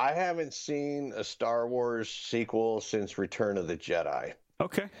 I haven't seen a Star Wars sequel since Return of the Jedi.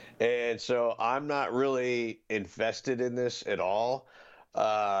 Okay. And so I'm not really invested in this at all.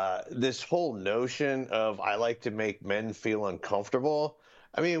 This whole notion of I like to make men feel uncomfortable.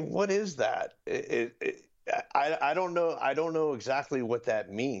 I mean, what is that? I don't know. I don't know exactly what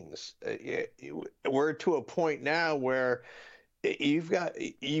that means. We're to a point now where you've got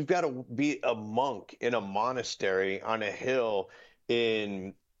to be a monk in a monastery on a hill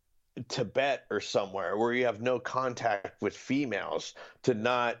in Tibet or somewhere where you have no contact with females to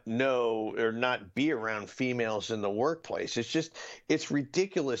not know or not be around females in the workplace. It's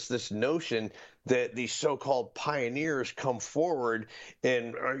ridiculous, this notion that these so-called pioneers come forward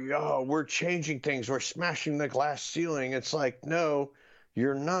and we're changing things, we're smashing the glass ceiling. It's like, no,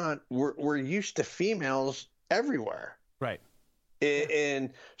 you're not. We're used to females everywhere. Right.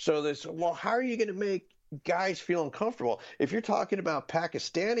 And so how are you going to make guys feel uncomfortable? If you're talking about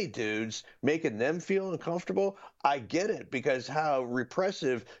Pakistani dudes, making them feel uncomfortable, I get it, because how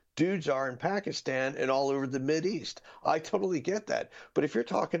repressive dudes are in Pakistan and all over the Mideast. I totally get that. But if you're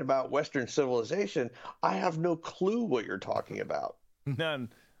talking about Western civilization, I have no clue what you're talking about.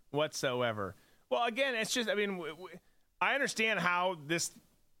 None whatsoever. Well, again, it's just, I mean, I understand how this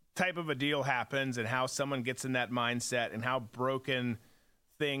type of a deal happens and how someone gets in that mindset and how broken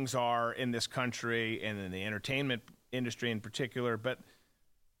things are in this country and in the entertainment industry in particular, but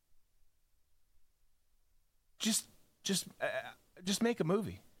just make a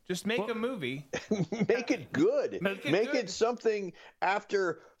movie. Just make a movie. Make it good. Make it something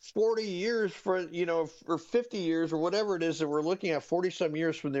after 40 years or 50 years or whatever it is that we're looking at, 40-some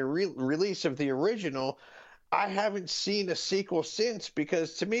years from the release of the original. I haven't seen a sequel since,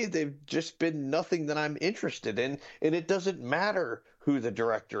 because to me they've just been nothing that I'm interested in, and it doesn't matter who the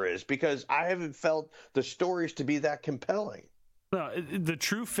director is, because I haven't felt the stories to be that compelling. No, the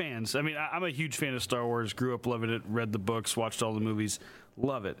true fans, I mean, I'm a huge fan of Star Wars, grew up loving it, read the books, watched all the movies,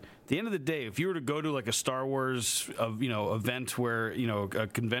 love it. At the end of the day, if you were to go to like a Star Wars event where, a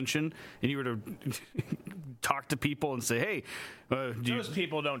convention, and you were to talk to people and say, hey, those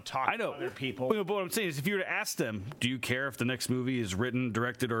people don't talk to other people. But what I'm saying is, if you were to ask them, do you care if the next movie is written,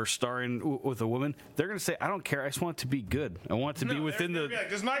 directed, or starring with a woman? They're going to say, I don't care. I just want it to be good. I want it to be within the. Be like,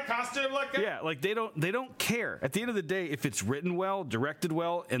 does my costume look good? Yeah, like they don't care. At the end of the day, if it's written well, directed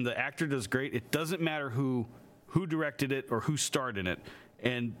well, and the actor does great, it doesn't matter who directed it or who starred in it.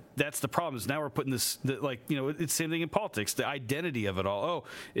 And that's the problem, is now we're putting this, it's the same thing in politics, the identity of it all.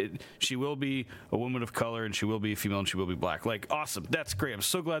 She will be a woman of color, and she will be a female, and she will be black. Like, awesome. That's great. I'm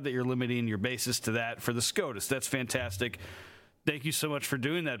so glad that you're limiting your basis to that for the SCOTUS. That's fantastic. Thank you so much for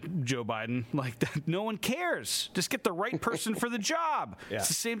doing that, Joe Biden. Like, that, no one cares. Just get the right person for the job. Yeah. It's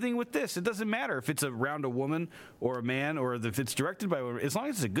the same thing with this. It doesn't matter if it's around a woman or a man, or if it's directed by a woman. As long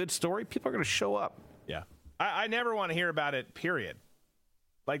as it's a good story, people are going to show up. Yeah. I never want to hear about it, period.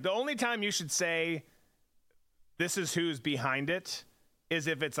 Like, the only time you should say this is who's behind it is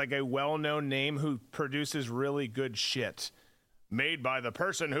if it's like a well-known name who produces really good shit made by the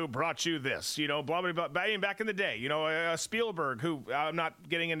person who brought you this, blah, blah, blah. Back in the day, Spielberg, who, I'm not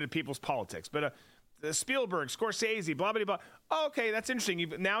getting into people's politics, but Spielberg, Scorsese, blah, blah, blah. Oh, okay, that's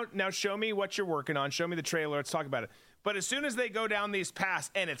interesting. Now show me what you're working on. Show me the trailer. Let's talk about it. But as soon as they go down these paths,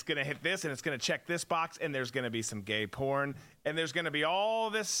 and it's going to hit this, and it's going to check this box, and there's going to be some gay porn, and there's going to be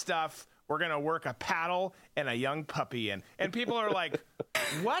all this stuff, we're going to work a paddle and a young puppy in. And people are like,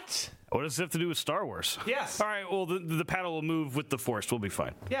 what? What does it have to do with Star Wars? Yes. All right, well, the paddle will move with the Force. We'll be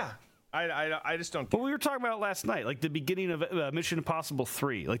fine. Yeah. I just don't. Well, we were talking about it last night, like the beginning of Mission Impossible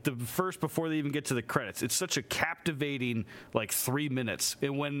 3, like the first before they even get to the credits. It's such a captivating, like 3 minutes.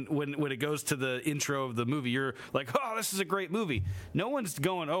 And when it goes to the intro of the movie, you're like, oh, this is a great movie. No one's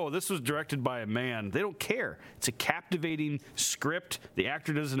going, oh, this was directed by a man. They don't care. It's a captivating script. The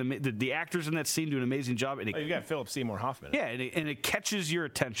actor does the actors in that scene do an amazing job. And you got Philip Seymour Hoffman. Yeah, and it catches your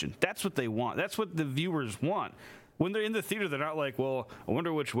attention. That's what they want. That's what the viewers want. When they're in the theater, they're not like, well, I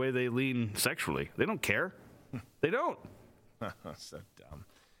wonder which way they lean sexually. They don't care. They don't. So dumb.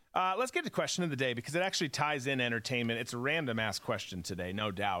 Let's get to question of the day because it actually ties in entertainment. It's a random-ass question today,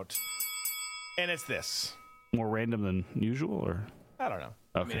 no doubt. And it's this. More random than usual, or? I don't know.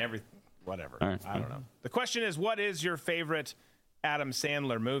 Okay. I mean, whatever. All right. I don't know. The question is, what is your favorite Adam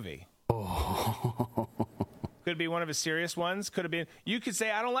Sandler movie? Oh. Could be one of his serious ones. Could have been. You could say,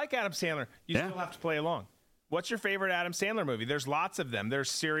 I don't like Adam Sandler. You still have to play along. What's your favorite Adam Sandler movie? There's lots of them.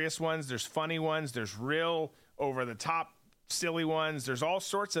 There's serious ones. There's funny ones. There's real over-the-top silly ones. There's all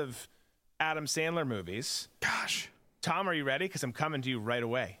sorts of Adam Sandler movies. Gosh. Tom, are you ready? Because I'm coming to you right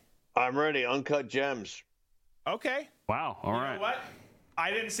away. I'm ready. Uncut Gems. Okay. Wow. All right. You know what?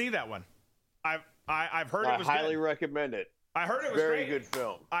 I didn't see that one. I've heard it was I highly good. recommend it. I heard it was very great. Good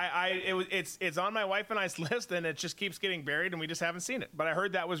film. It's on my wife and I's list, and it just keeps getting buried, and we just haven't seen it. But I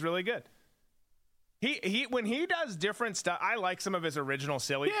heard that was really good. He when he does different stuff, I like some of his original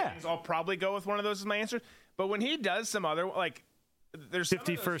silly things. I'll probably go with one of those as my answer. But when he does some other, like, there's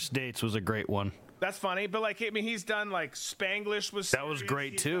 50 First Dates was a great one. That's funny, but like, I mean, he's done like Spanglish was that was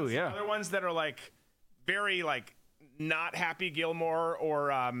great too. Yeah, other ones that are like very like not Happy Gilmore or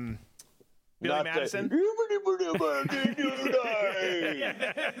Billy Madison.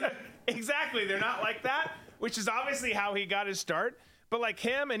 Exactly, they're not like that, which is obviously how he got his start. But like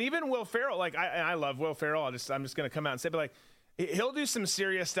him and even Will Ferrell, like I love Will Ferrell. I'm just going to come out and say, but like he'll do some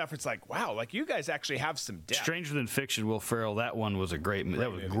serious stuff. It's like, wow, like you guys actually have some depth. Stranger Than Fiction, Will Ferrell. That one was a great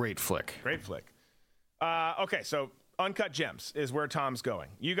flick. Great flick. Okay, so Uncut Gems is where Tom's going.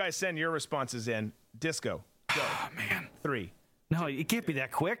 You guys send your responses in. Disco. Go. Oh man, 3. No, it can't be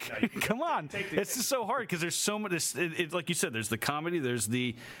that quick. No, come on, it's just so hard because there's so much. Like you said, there's the comedy. There's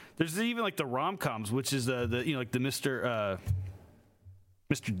even like the rom-coms, which is the like the Mr.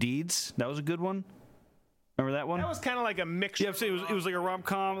 Deeds, that was a good one. Remember that one? That was kind of like a mixture. Yeah, so it was like a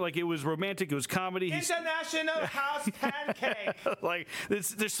rom-com, like it was romantic, it was comedy. International House Pancake. Like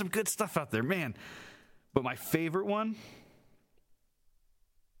there's some good stuff out there, man. But my favorite one,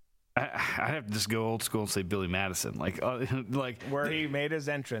 I have to just go old school and say Billy Madison, like where he made his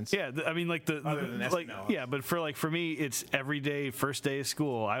entrance. Yeah, I mean like but for me, it's every day, first day of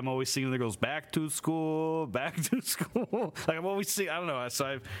school. I'm always singing the girls back to school. Like I'm always singing. I don't know.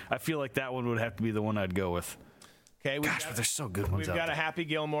 So I feel like that one would have to be the one I'd go with. Okay, but there's so good ones. We've got a Happy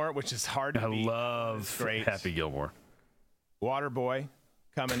Gilmore, which is hard to beat. I love Happy Gilmore. Waterboy.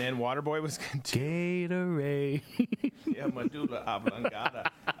 Coming in, Waterboy was good too. Gatorade. Yeah, medulla oblongata.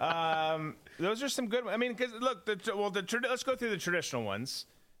 Those are some good ones. I mean, because look, let's go through the traditional ones.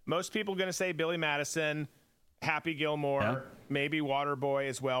 Most people are going to say Billy Madison, Happy Gilmore, maybe Waterboy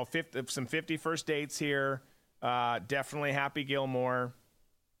as well. Some 50 First Dates here. Definitely Happy Gilmore.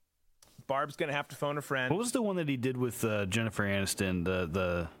 Barb's going to have to phone a friend. What was the one that he did with Jennifer Aniston?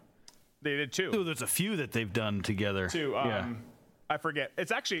 They did 2. Oh, there's a few that they've done together. 2. I forget.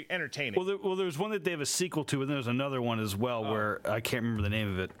 It's actually entertaining. Well, there's one that they have a sequel to, and there's another one as well where I can't remember the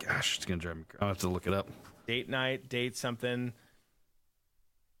name of it. Gosh, it's going to drive me crazy. I'll have to look it up. Date night, date something,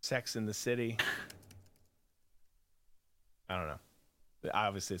 Sex in the City. I don't know.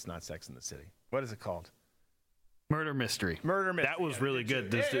 Obviously, it's not Sex in the City. What is it called? Murder Mystery. That was really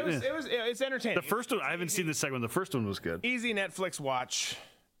good. It's entertaining. The first one, I haven't seen the second one. The first one was good. Easy Netflix watch.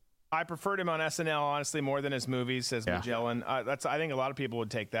 I preferred him on SNL, honestly, more than his movies, says Magellan. I think a lot of people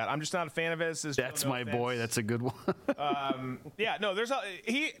would take that. I'm just not a fan of his. That's my boy. That's a good one.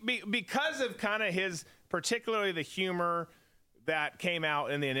 Because of kind of his, particularly the humor that came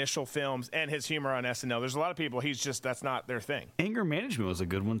out in the initial films and his humor on SNL. There's a lot of people, that's not their thing. Anger Management was a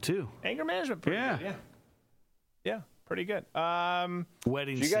good one, too. Anger Management, pretty good, yeah, pretty good.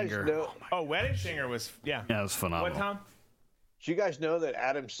 Wedding Singer. Wedding Singer was, Yeah, it was phenomenal. What, Tom? Do you guys know that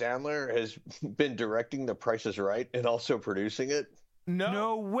Adam Sandler has been directing The Price is Right and also producing it?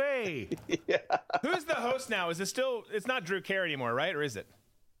 No way. Yeah. Who's the host now? Is it still? It's not Drew Carey anymore, right? Or is it?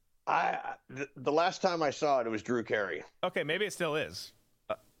 The last time I saw it, it was Drew Carey. Okay, maybe it still is.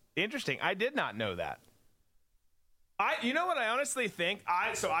 Interesting. I did not know that. You know what I honestly think?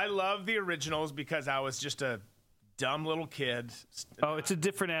 I love the originals because I was just a dumb little kid. Oh, it's a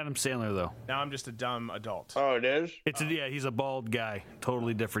different Adam Sandler though. Now I'm just a dumb adult. Oh, it is? Yeah, he's a bald guy.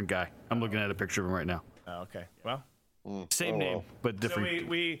 Totally different guy. I'm looking at a picture of him right now. Oh, okay. Well, same name, but different. So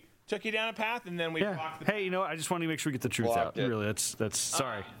we took you down a path and then we blocked the Hey, you know what? I just want to make sure we get the truth out. Really, that's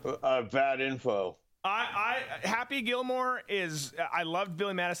sorry. Bad info. Happy Gilmore is. I loved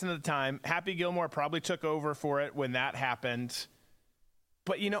Billy Madison at the time. Happy Gilmore probably took over for it when that happened.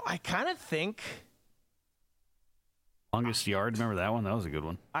 But I kind of think Longest Yard. Remember that one? That was a good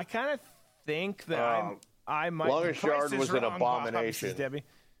one. I kind of think that I might. Longest Yard was an abomination. Debbie.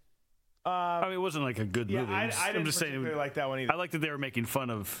 I mean, it wasn't like a good movie. I didn't just saying. Like that one either. I like that they were making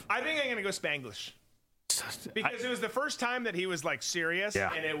fun of. I think I'm gonna go Spanglish. Because it was the first time that he was like serious,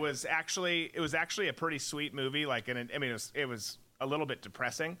 and it was actually a pretty sweet movie. Like, it was a little bit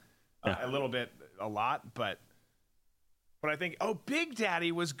depressing, a lot, but I think Big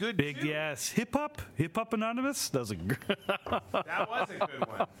Daddy was good too. Yes, Hip Hop Anonymous. That was a good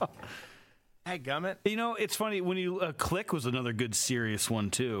one. Hey, Gummit. It's funny when you Click was another good serious one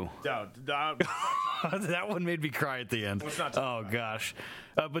too. That one made me cry at the end. Gosh.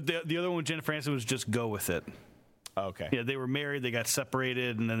 But the other one with Jennifer Aniston was Just Go With It. Okay. Yeah, they were married, they got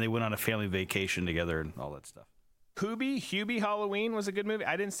separated, and then they went on a family vacation together and all that stuff. Hubie Halloween was a good movie.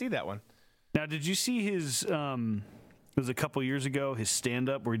 I didn't see that one. Now, did you see his, it was a couple years ago, his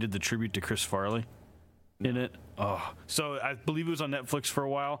stand-up where he did the tribute to Chris Farley in it? Oh, so I believe it was on Netflix for a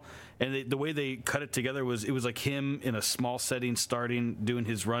while, and the way they cut it together was it was like him in a small setting starting, doing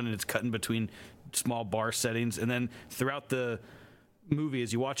his run, and it's cutting between small bar settings, and then throughout the movie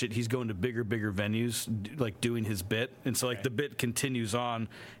as you watch it, he's going to bigger venues, like doing his bit, and so like the bit continues on,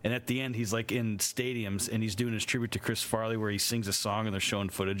 and at the end he's like in stadiums and he's doing his tribute to Chris Farley where he sings a song and they're showing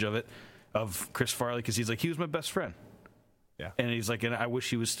footage of Chris Farley because he's like, he was my best friend. Yeah. And he's like, and I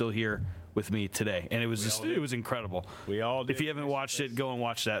wish he was still here with me today. And it was it was incredible. We all did. If you haven't watched it, go and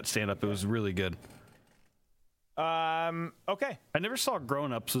watch that stand up. It was really good. Okay. I never saw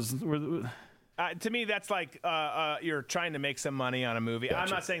Grown Ups. To me, that's like you're trying to make some money on a movie. Gotcha. I'm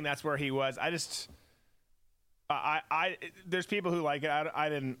not saying that's where he was. I just, there's people who like it. I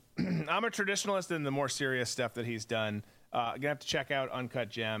didn't. I'm a traditionalist in the more serious stuff that he's done. Gonna have to check out Uncut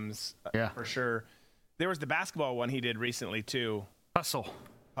Gems for sure. There was the basketball one he did recently too. Hustle,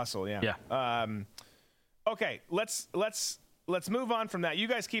 yeah. Okay, let's move on from that. You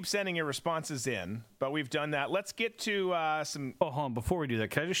guys keep sending your responses in, but we've done that. Let's get to some. Oh, hold on. Before we do that,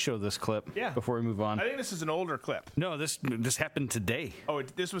 can I just show this clip? Yeah. Before we move on. I think this is an older clip. No, this happened today. Oh,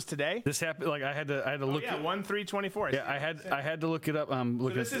 this was today? This happened. Like I had to look. Yeah, 1/3/24. Yeah, I had to look it up. So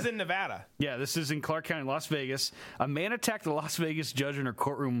this is in Nevada. Yeah, this is in Clark County, Las Vegas. A man attacked a Las Vegas judge in her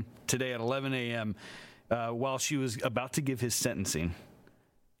courtroom today at 11 a.m. While she was about to give his sentencing,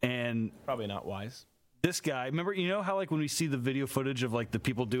 and probably not wise. This guy, remember, how like when we see the video footage of like the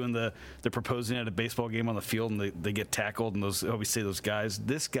people doing the proposing at a baseball game on the field and they get tackled and those always say those guys.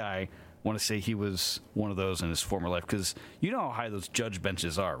 This guy, want to say he was one of those in his former life because you know how high those judge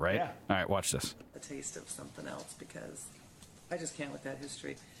benches are, right? Yeah. All right, watch this. A taste of something else because I just can't with that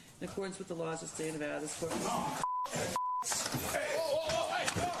history. In accordance with the laws of the state of Nevada, this court.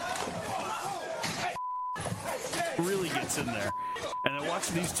 Really gets in there. And then watch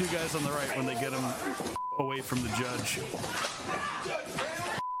these two guys on the right when they get him away from the judge.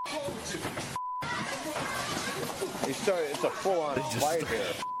 It's a full-on fight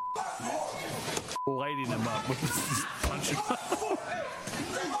here. Lighting him up with this punching.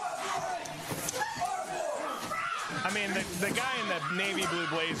 I mean, the guy in the navy blue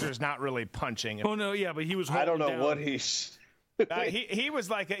blazer is not really punching. Oh no, yeah, but he was. I don't know down. what he's. He was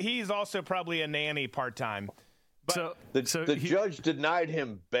like he's also probably a nanny part-time. But the judge denied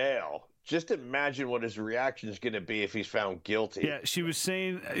him bail. Just imagine what his reaction is going to be if he's found guilty. Yeah,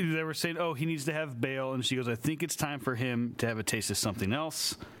 they were saying, oh, he needs to have bail. And she goes, I think it's time for him to have a taste of something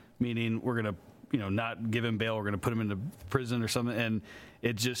else, meaning we're going to, not give him bail. We're going to put him into prison or something. And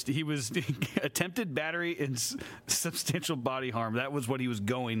he was attempted battery and substantial body harm. That was what he was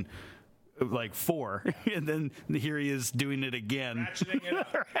going for, and then here he is doing it again. Ratcheting it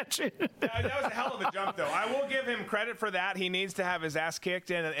up. That was a hell of a jump, though. I will give him credit for that. He needs to have his ass kicked,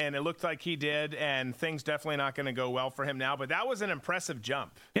 and it looked like he did, and things definitely not going to go well for him now, but that was an impressive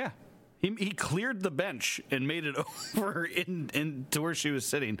jump. Yeah. He cleared the bench and made it over to where she was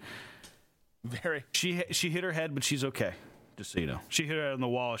sitting. Very. She hit her head, but she's okay. Just so you know. She hit it on the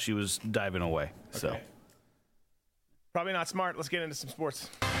wall. She was diving away. So. Okay. Probably not smart. Let's get into some sports.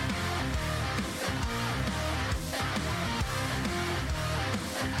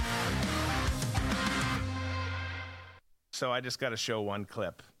 So I just got to show one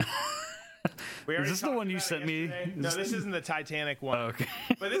clip. Is this the one you sent me? No, this isn't the Titanic one. Oh, okay.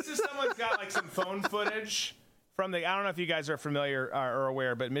 But this is someone's got like some phone footage from the. I don't know if you guys are familiar or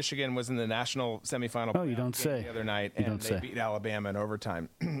aware, but Michigan was in the national semifinal. Oh, you don't say. The other night, and they beat Alabama in overtime.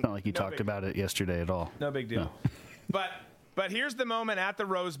 Not like you talked about it yesterday at all. No big deal. No. But here's the moment at the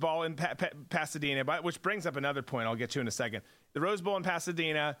Rose Bowl in Pasadena, which brings up another point I'll get to in a second. The Rose Bowl in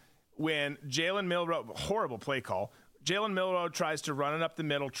Pasadena, when Jalen Milroe, horrible play call. Jalen Milroe tries to run it up the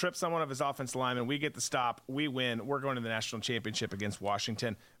middle, trips on one of his offensive linemen. We get the stop. We win. We're going to the national championship against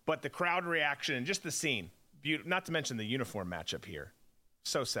Washington. But the crowd reaction and just the scene, not to mention the uniform matchup here,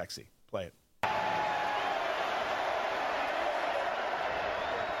 so sexy. Play it.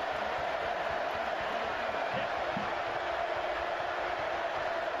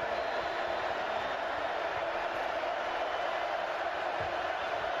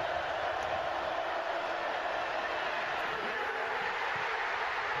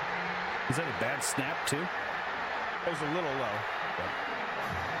 Is that a bad snap, too? It was a little low.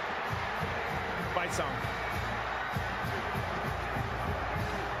 Fight song.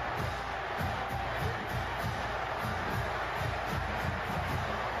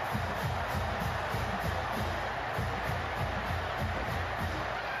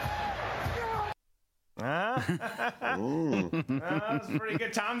 That was pretty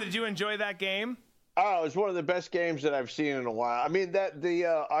good. Tom, did you enjoy that game? Oh, it was one of the best games that I've seen in a while. I mean,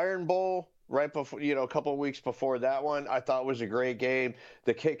 the Iron Bowl right before, a couple of weeks before that one, I thought was a great game.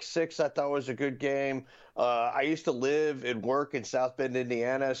 The Kick Six, I thought was a good game. I used to live and work in South Bend,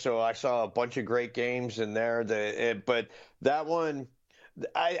 Indiana, so I saw a bunch of great games in there. But that one,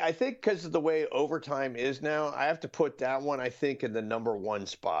 I think because of the way overtime is now, I have to put that one, I think, in the number one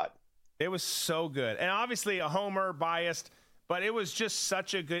spot. It was so good. And obviously a homer, biased, but it was just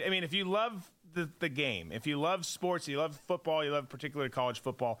such a good – I mean, if you love the game, if you love sports, you love football, you love particularly college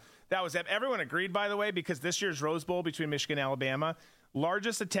football, that was – everyone agreed, by the way, because this year's Rose Bowl between Michigan and Alabama,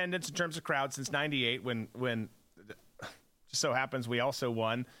 largest attendance in terms of crowd since 98 when just so happens we also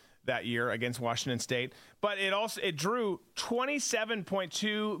won that year against Washington State. But it drew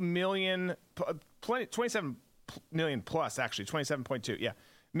 27.2 million – 27 million plus, actually, 27.2, yeah,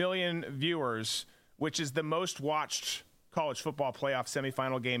 million viewers, which is the most watched – college football playoff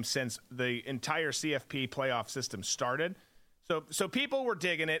semifinal game since the entire CFP playoff system started. So people were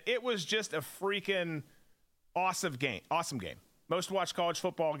digging it. It was just a freaking awesome game. Most watched college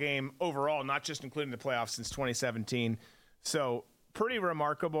football game overall, not just including the playoffs since 2017. So pretty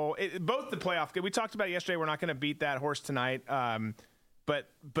remarkable. Both the playoff game, we talked about it yesterday. We're not going to beat that horse tonight. But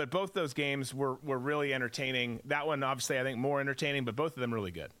both those games were really entertaining. That one, obviously, I think more entertaining, but both of them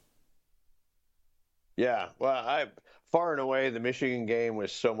really good. Yeah, well, far and away, the Michigan game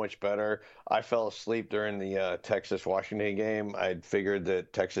was so much better. I fell asleep during the Texas-Washington game. I figured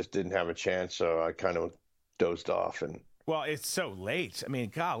that Texas didn't have a chance, so I kind of dozed off. Well, it's so late. I mean,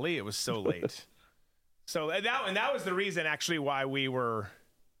 golly, it was so late. So that was the reason, actually, why we were.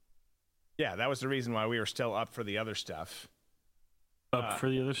 Yeah, that was the reason why we were still up for the other stuff. For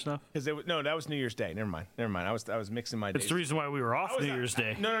the other stuff? Because that was New Year's Day. Never mind. I was mixing my days. It's the reason why we were off New Year's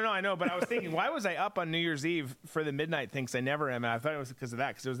Day. No, I know. But I was thinking, why was I up on New Year's Eve for the midnight thing? Because I never am. And I thought it was because of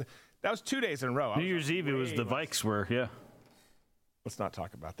that. Because that was 2 days in a row. New Year's Eve, it was the Vikes were, yeah. Let's not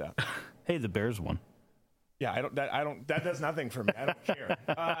talk about that. Hey, the Bears won. Yeah, I don't. That does nothing for me. I don't care.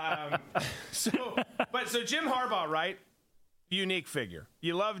 So Jim Harbaugh, right? Unique figure.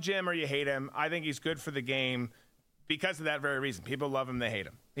 You love Jim or you hate him. I think he's good for the game. Because of that very reason. People love him, they hate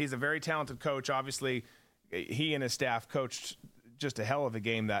him. He's a very talented coach. Obviously, he and his staff coached just a hell of a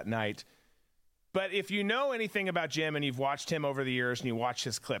game that night. But if you know anything about Jim and you've watched him over the years and you watch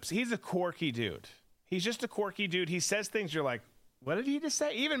his clips, he's a quirky dude. He's just a quirky dude. He says things you're like, what did he just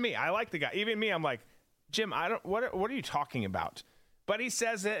say? Even me, I like the guy. Even me, I'm like, Jim, what are you talking about? But he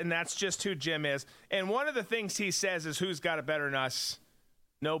says it, and that's just who Jim is. And one of the things he says is, who's got it better than us?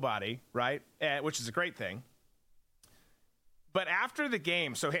 Nobody, right? Which is a great thing. But after the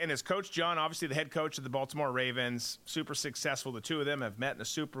game, and his coach, John, obviously the head coach of the Baltimore Ravens, super successful. The two of them have met in a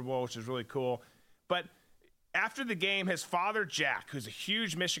Super Bowl, which is really cool. But after the game, his father, Jack, who's a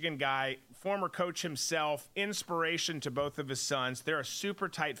huge Michigan guy, former coach himself, inspiration to both of his sons. They're a super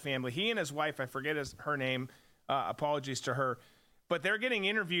tight family. He and his wife, I forget her name, apologies to her, but they're getting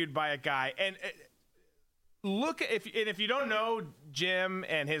interviewed by a guy. And if you don't know Jim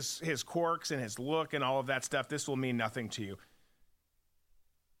and his quirks and his look and all of that stuff, this will mean nothing to you.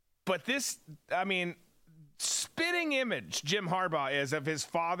 But this, I mean, spitting image Jim Harbaugh is of his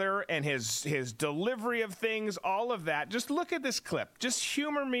father and his delivery of things, all of that. Just look at this clip. Just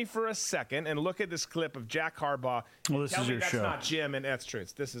humor me for a second and look at this clip of Jack Harbaugh. Well, this is your that's show. Not Jim, and that's true.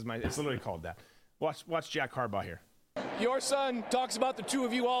 It's literally called that. Watch Jack Harbaugh here. Your son talks about the two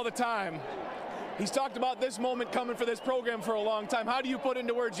of you all the time. He's talked about this moment coming for this program for a long time. How do you put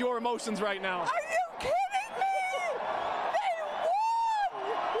into words your emotions right now? Are you kidding me? They won!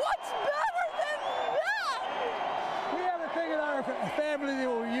 What's better than that? We have a thing in our family that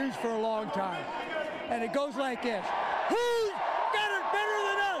we use for a long time, and it goes like this. Who's got it better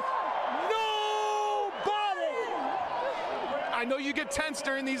than us? Nobody! I know you get tense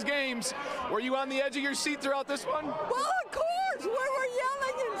during these games. Were you on the edge of your seat throughout this one? Well, of course, we were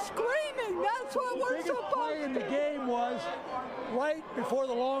yelling and screaming. That's what we're supposed to do. The biggest play in the game was right before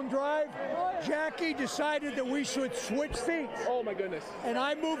the long drive. Jackie decided that we should switch seats. Oh, my goodness. And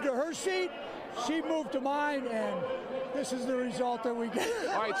I moved to her seat. She moved to mine, and this is the result that we get.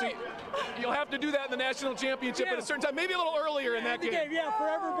 All right, so you'll have to do that in the national championship at a certain time, maybe a little earlier in that game. Yeah, for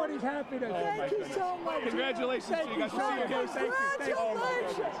everybody's happiness. Thank you so much. Congratulations to you guys.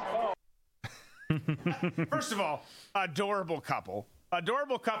 Congratulations. First of all, adorable couple.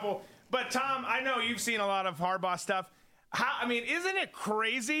 But Tom, I know you've seen a lot of Harbaugh stuff. Isn't it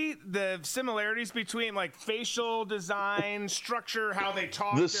crazy the similarities between like facial design, structure, how they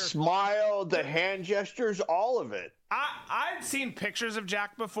talk, the smile, the hand gestures, all of it. I'd seen pictures of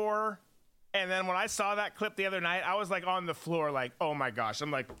Jack before, and then when I saw that clip the other night, I was like on the floor, like, oh my gosh.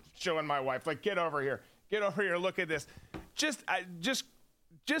 I'm like showing my wife, like, get over here, look at this. Just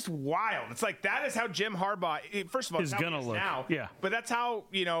wild. It's like that is how Jim Harbaugh, first of all, is gonna look now. Yeah. But that's how,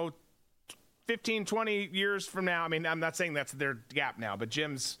 15, 20 years from now. I mean, I'm not saying that's their gap now, but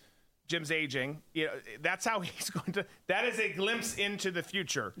Jim's aging. That's how he's going to. That is a glimpse into the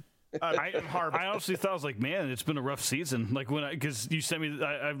future. Jim Harbaugh. I honestly thought, I was like, man, it's been a rough season. Like because you sent me,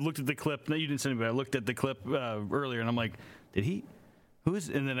 I looked at the clip. No, you didn't send me, but I looked at the clip earlier, and I'm like, did he? Who is?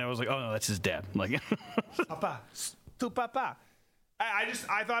 And then I was like, oh no, that's his dad. Like, Papa, tu papa. I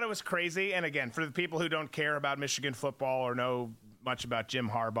thought it was crazy. And again, for the people who don't care about Michigan football or know much about Jim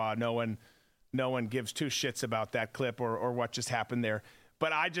Harbaugh, no one gives two shits about that clip or what just happened there.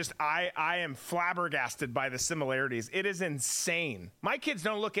 But I am flabbergasted by the similarities. It is insane. My kids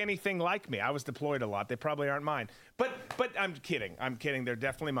don't look anything like me. I was deployed a lot. They probably aren't mine. But I'm kidding. They're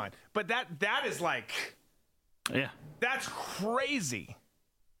definitely mine. But that is like, yeah, that's crazy.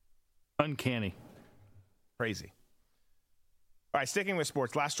 Uncanny. Crazy. All right, sticking with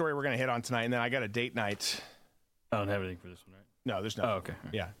sports. Last story we're going to hit on tonight, and then I got a date night. I don't have anything for this one, right? No, there's no. Oh, okay.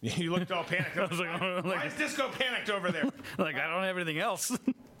 Yeah, you looked all panicked. I was like, why is Disco panicked over there? Like, I don't have anything else.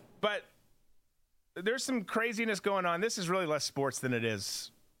 But there's some craziness going on. This is really less sports than it is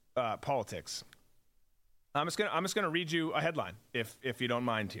politics. I'm just gonna read you a headline, if you don't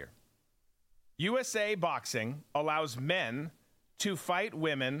mind here. USA Boxing allows men to fight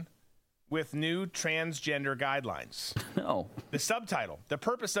women with new transgender guidelines. No. The subtitle: the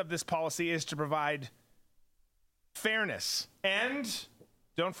purpose of this policy is to provide fairness and,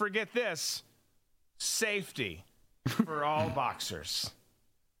 don't forget this, safety for all boxers.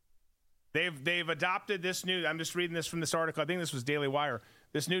 They've adopted this new, I'm just reading this from this article, I think this was Daily Wire,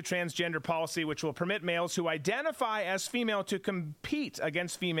 this new transgender policy which will permit males who identify as female to compete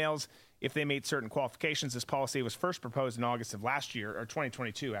against females if they meet certain qualifications. This policy was first proposed in August of last year, or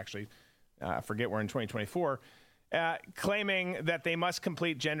 2022 actually, I forget we're in 2024, claiming that they must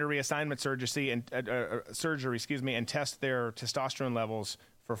complete gender reassignment surgery and test their testosterone levels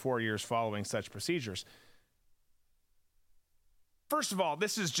for 4 years following such procedures. First of all,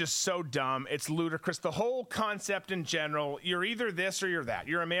 this is just so dumb. It's ludicrous. The whole concept in general, you're either this or you're that.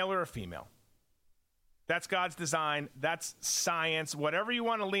 You're a male or a female. That's God's design. That's science. Whatever you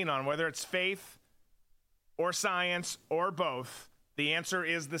want to lean on, whether it's faith or science or both, the answer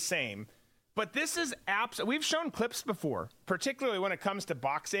is the same. But this is we've shown clips before, particularly when it comes to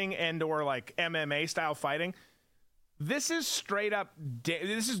boxing and or like MMA style fighting. This is straight up,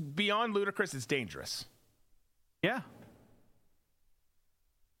 this is beyond ludicrous. It's dangerous. Yeah.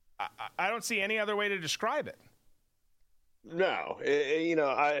 I don't see any other way to describe it. No,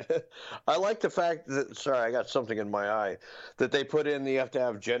 I like the fact that, sorry, I got something in my eye, that they put in you have to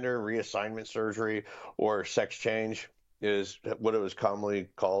have gender reassignment surgery or sex change is what it was commonly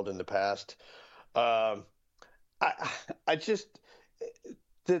called in the past.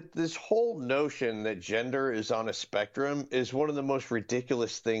 This whole notion that gender is on a spectrum is one of the most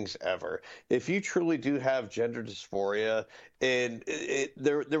ridiculous things ever. If you truly do have gender dysphoria, and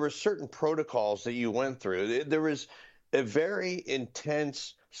there were certain protocols that you went through. There was a very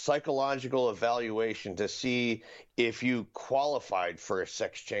intense psychological evaluation to see if you qualified for a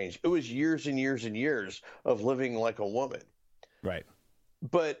sex change. It was years and years and years of living like a woman. Right.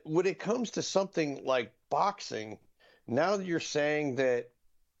 But when it comes to something like boxing, now you're saying that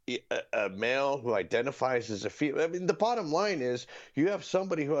a male who identifies as a female, I mean, the bottom line is you have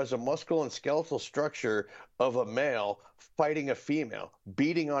somebody who has a muscle and skeletal structure of a male fighting a female,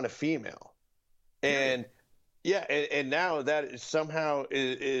 beating on a female. And yeah, and now that somehow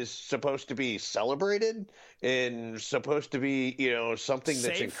is supposed to be celebrated and supposed to be, something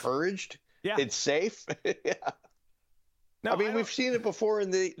that's encouraged. Yeah. It's safe. Yeah. No, I mean, we've seen it before in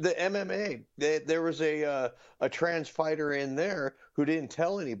the MMA. There was a trans fighter in there who didn't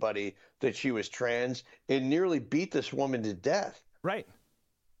tell anybody that she was trans and nearly beat this woman to death. Right.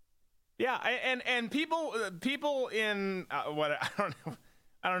 Yeah, and people in what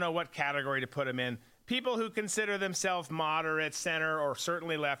I don't know what category to put them in. People who consider themselves moderate, center, or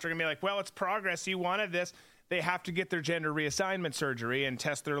certainly left are gonna be like, well, it's progress. You wanted this. They have to get their gender reassignment surgery and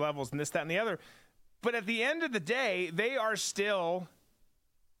test their levels and this, that, and the other. But at the end of the day, they are still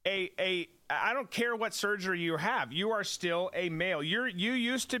I don't care what surgery you have. You are still a male. You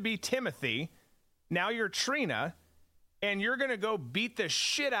used to be Timothy. Now you're Trina. And you're going to go beat the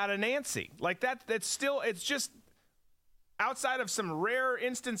shit out of Nancy. Like that's still, it's just outside of some rare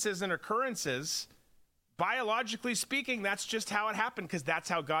instances and occurrences, biologically speaking, that's just how it happened because that's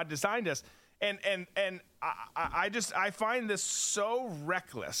how God designed us. And I find this so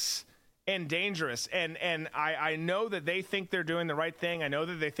reckless and dangerous. And I know that they think they're doing the right thing. I know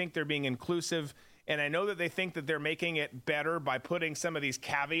that they think they're being inclusive. And I know that they think that they're making it better by putting some of these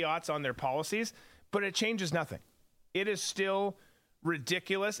caveats on their policies. But it changes nothing. It is still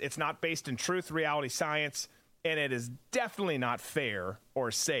ridiculous. It's not based in truth, reality, science. And it is definitely not fair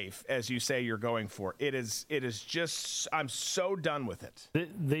or safe, as you say you're going for. It is just, I'm so done with it.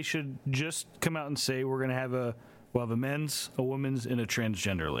 They should just come out and say we'll have a men's, a women's, and a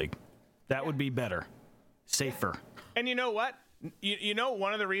transgender league. That would be better, safer. And you know what? You know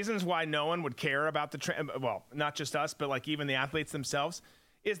one of the reasons why no one would care about well, not just us, but like even the athletes themselves,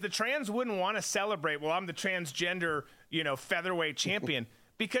 is the trans wouldn't want to celebrate, well, I'm the transgender, featherweight champion,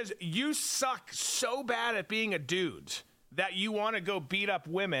 because you suck so bad at being a dude that you want to go beat up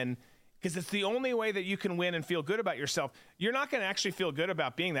women because it's the only way that you can win and feel good about yourself. You're not going to actually feel good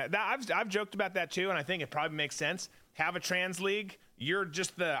about being that. I've joked about that too, and I think it probably makes sense. Have a trans league. You're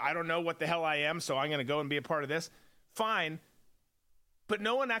just I don't know what the hell I am, so I'm going to go and be a part of this. Fine. But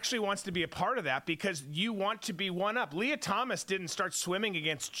no one actually wants to be a part of that because you want to be one up. Leah Thomas didn't start swimming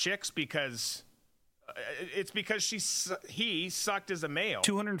against chicks because it's because he sucked as a male.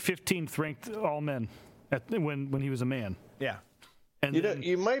 215th ranked all men when he was a man. Yeah. And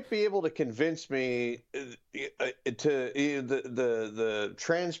you might be able to convince me to the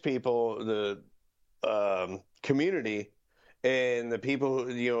trans people, the community, and the people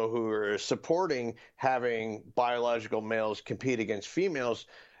who are supporting having biological males compete against females.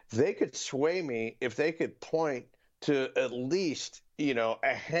 They could sway me if they could point to at least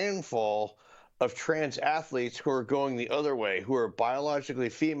a handful of trans athletes who are going the other way, who are biologically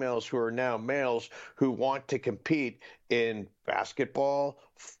females, who are now males, who want to compete in basketball,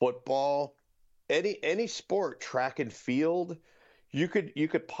 football, any sport, track and field. You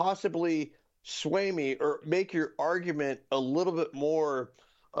could possibly sway me or make your argument a little bit more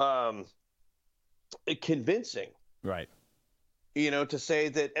convincing. Right. To say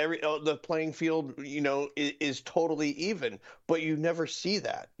that the playing field, is totally even, but you never see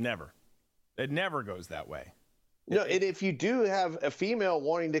that. Never. It never goes that way. No, and if you do have a female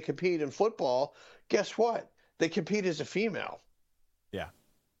wanting to compete in football, guess what? They compete as a female. Yeah.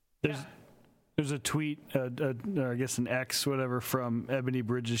 There's a tweet, I guess an X, whatever, from Ebony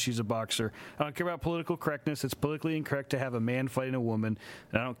Bridges. She's a boxer. I don't care about political correctness. It's politically incorrect to have a man fighting a woman.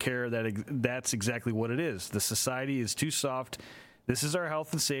 And I don't care that's exactly what it is. The society is too soft. This is our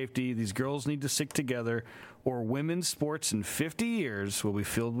health and safety. These girls need to stick together, or women's sports in 50 years will be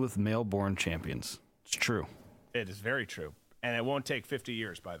filled with male-born champions. It's true. It is very true. And it won't take 50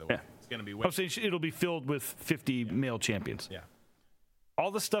 years, by the way. Yeah. It's going to be I'm saying it'll be filled with 50 male champions. Yeah. All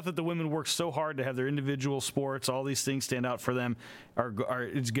the stuff that the women work so hard to have their individual sports, all these things stand out for them,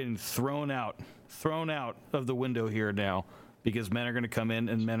 it's getting thrown out of the window here now because men are going to come in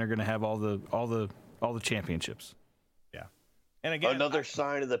and men are going to have all the championships. Yeah, and again, another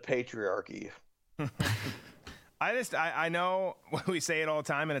sign of the patriarchy. I know we say it all the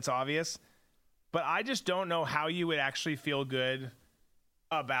time and it's obvious, but I just don't know how you would actually feel good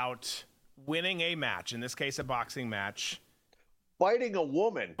about winning a match, in this case a boxing match, fighting a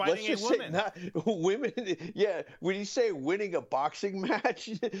woman. Fighting let's just a woman. Say not women. Yeah, when you say winning a boxing match,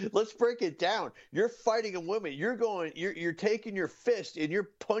 let's break it down. You're fighting a woman. You're taking your fist and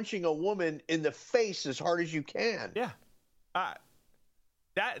you're punching a woman in the face as hard as you can. Yeah.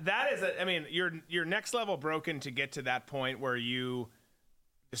 That is you're next level broken to get to that point where you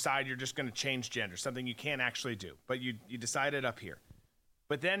decide you're just going to change gender, something you can't actually do, but you decided up here.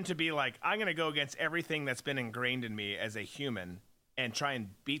 But then to be like, I'm going to go against everything that's been ingrained in me as a human and try and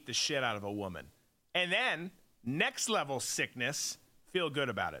beat the shit out of a woman. And then next level sickness, feel good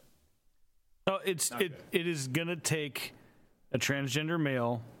about it. Oh, it is going to take a transgender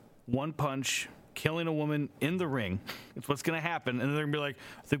male, one punch, killing a woman in the ring. It's what's going to happen. And they're going to be like,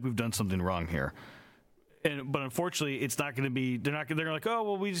 I think we've done something wrong here. But unfortunately, it's not going to be, they're like, oh,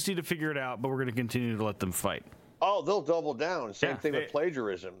 well, we just need to figure it out, but we're going to continue to let them fight. Oh, they'll double down. Same thing with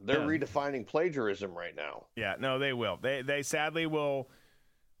plagiarism. They're redefining plagiarism right now. Yeah, no, they will. They sadly will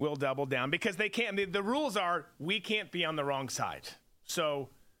double down because they can't. The rules are we can't be on the wrong side. So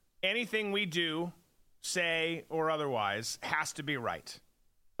anything we do, say, or otherwise has to be right.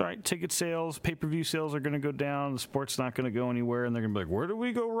 All right, ticket sales, pay-per-view sales are going to go down. The sport's not going to go anywhere, and they're going to be like, where did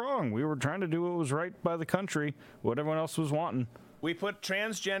we go wrong? We were trying to do what was right by the country, what everyone else was wanting. We put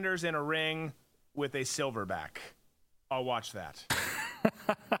transgenders in a ring with a silverback. I'll watch that.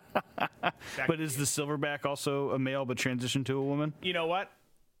 But is the silverback also a male but transitioned to a woman? You know what?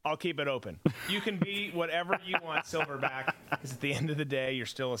 I'll keep it open. You can be whatever you want, silverback, because at the end of the day, you're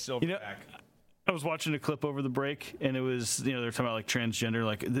still a silverback. You know, I was watching a clip over the break, and it was, they're talking about like transgender,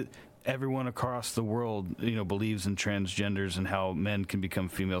 like everyone across the world, believes in transgenders and how men can become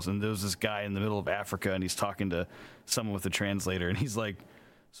females. And there was this guy in the middle of Africa, and he's talking to someone with a translator, and he's like,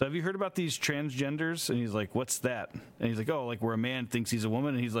 so have you heard about these transgenders? And he's like, what's that? And he's like, oh, like where a man thinks he's a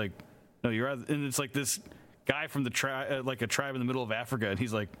woman. And he's like, no, you're either. And it's like this guy from the tribe, like a tribe in the middle of Africa. And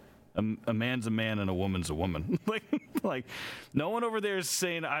he's like, a man's a man and a woman's a woman. like no one over there is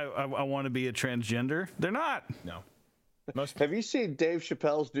saying I want to be a transgender. They're not. No. Have you seen Dave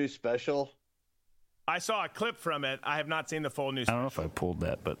Chappelle's new special? I saw a clip from it. I have not seen the full new special. I don't know if I pulled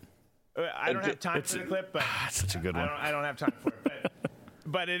that, but I don't have time for the clip. But it's such a good one. I don't have time for it.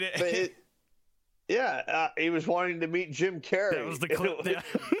 But he was wanting to meet Jim Carrey. That was the clip. Yeah.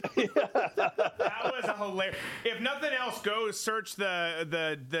 That was a hilarious. If nothing else, go search the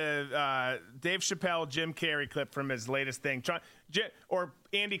Dave Chappelle Jim Carrey clip from his latest thing, or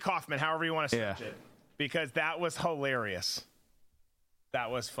Andy Kaufman, however you want to search it, because that was hilarious.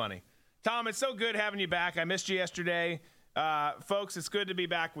 That was funny. Tom, it's so good having you back. I missed you yesterday, folks. It's good to be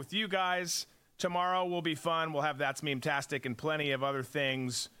back with you guys. Tomorrow will be fun. We'll have That's Meme-tastic and plenty of other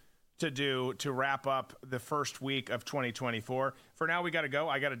things to do to wrap up the first week of 2024. For now, we got to go.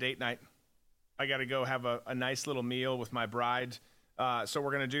 I got a date night. I got to go have a nice little meal with my bride. So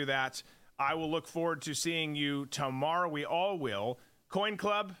we're going to do that. I will look forward to seeing you tomorrow. We all will. Coin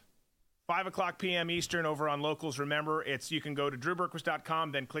Club, 5 o'clock p.m. Eastern over on Locals. Remember, you can go to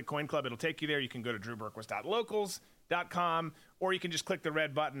drewberquist.com, then click Coin Club. It'll take you there. You can go to drewberquist.locals.com, or you can just click the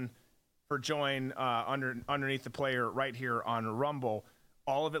red button for join underneath the player right here on Rumble.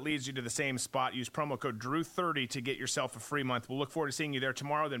 All of it leads you to the same spot. Use promo code DREW30 to get yourself a free month. We'll look forward to seeing you there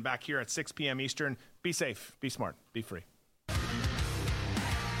tomorrow, then back here at 6 p.m. Eastern. Be safe, be smart, be free.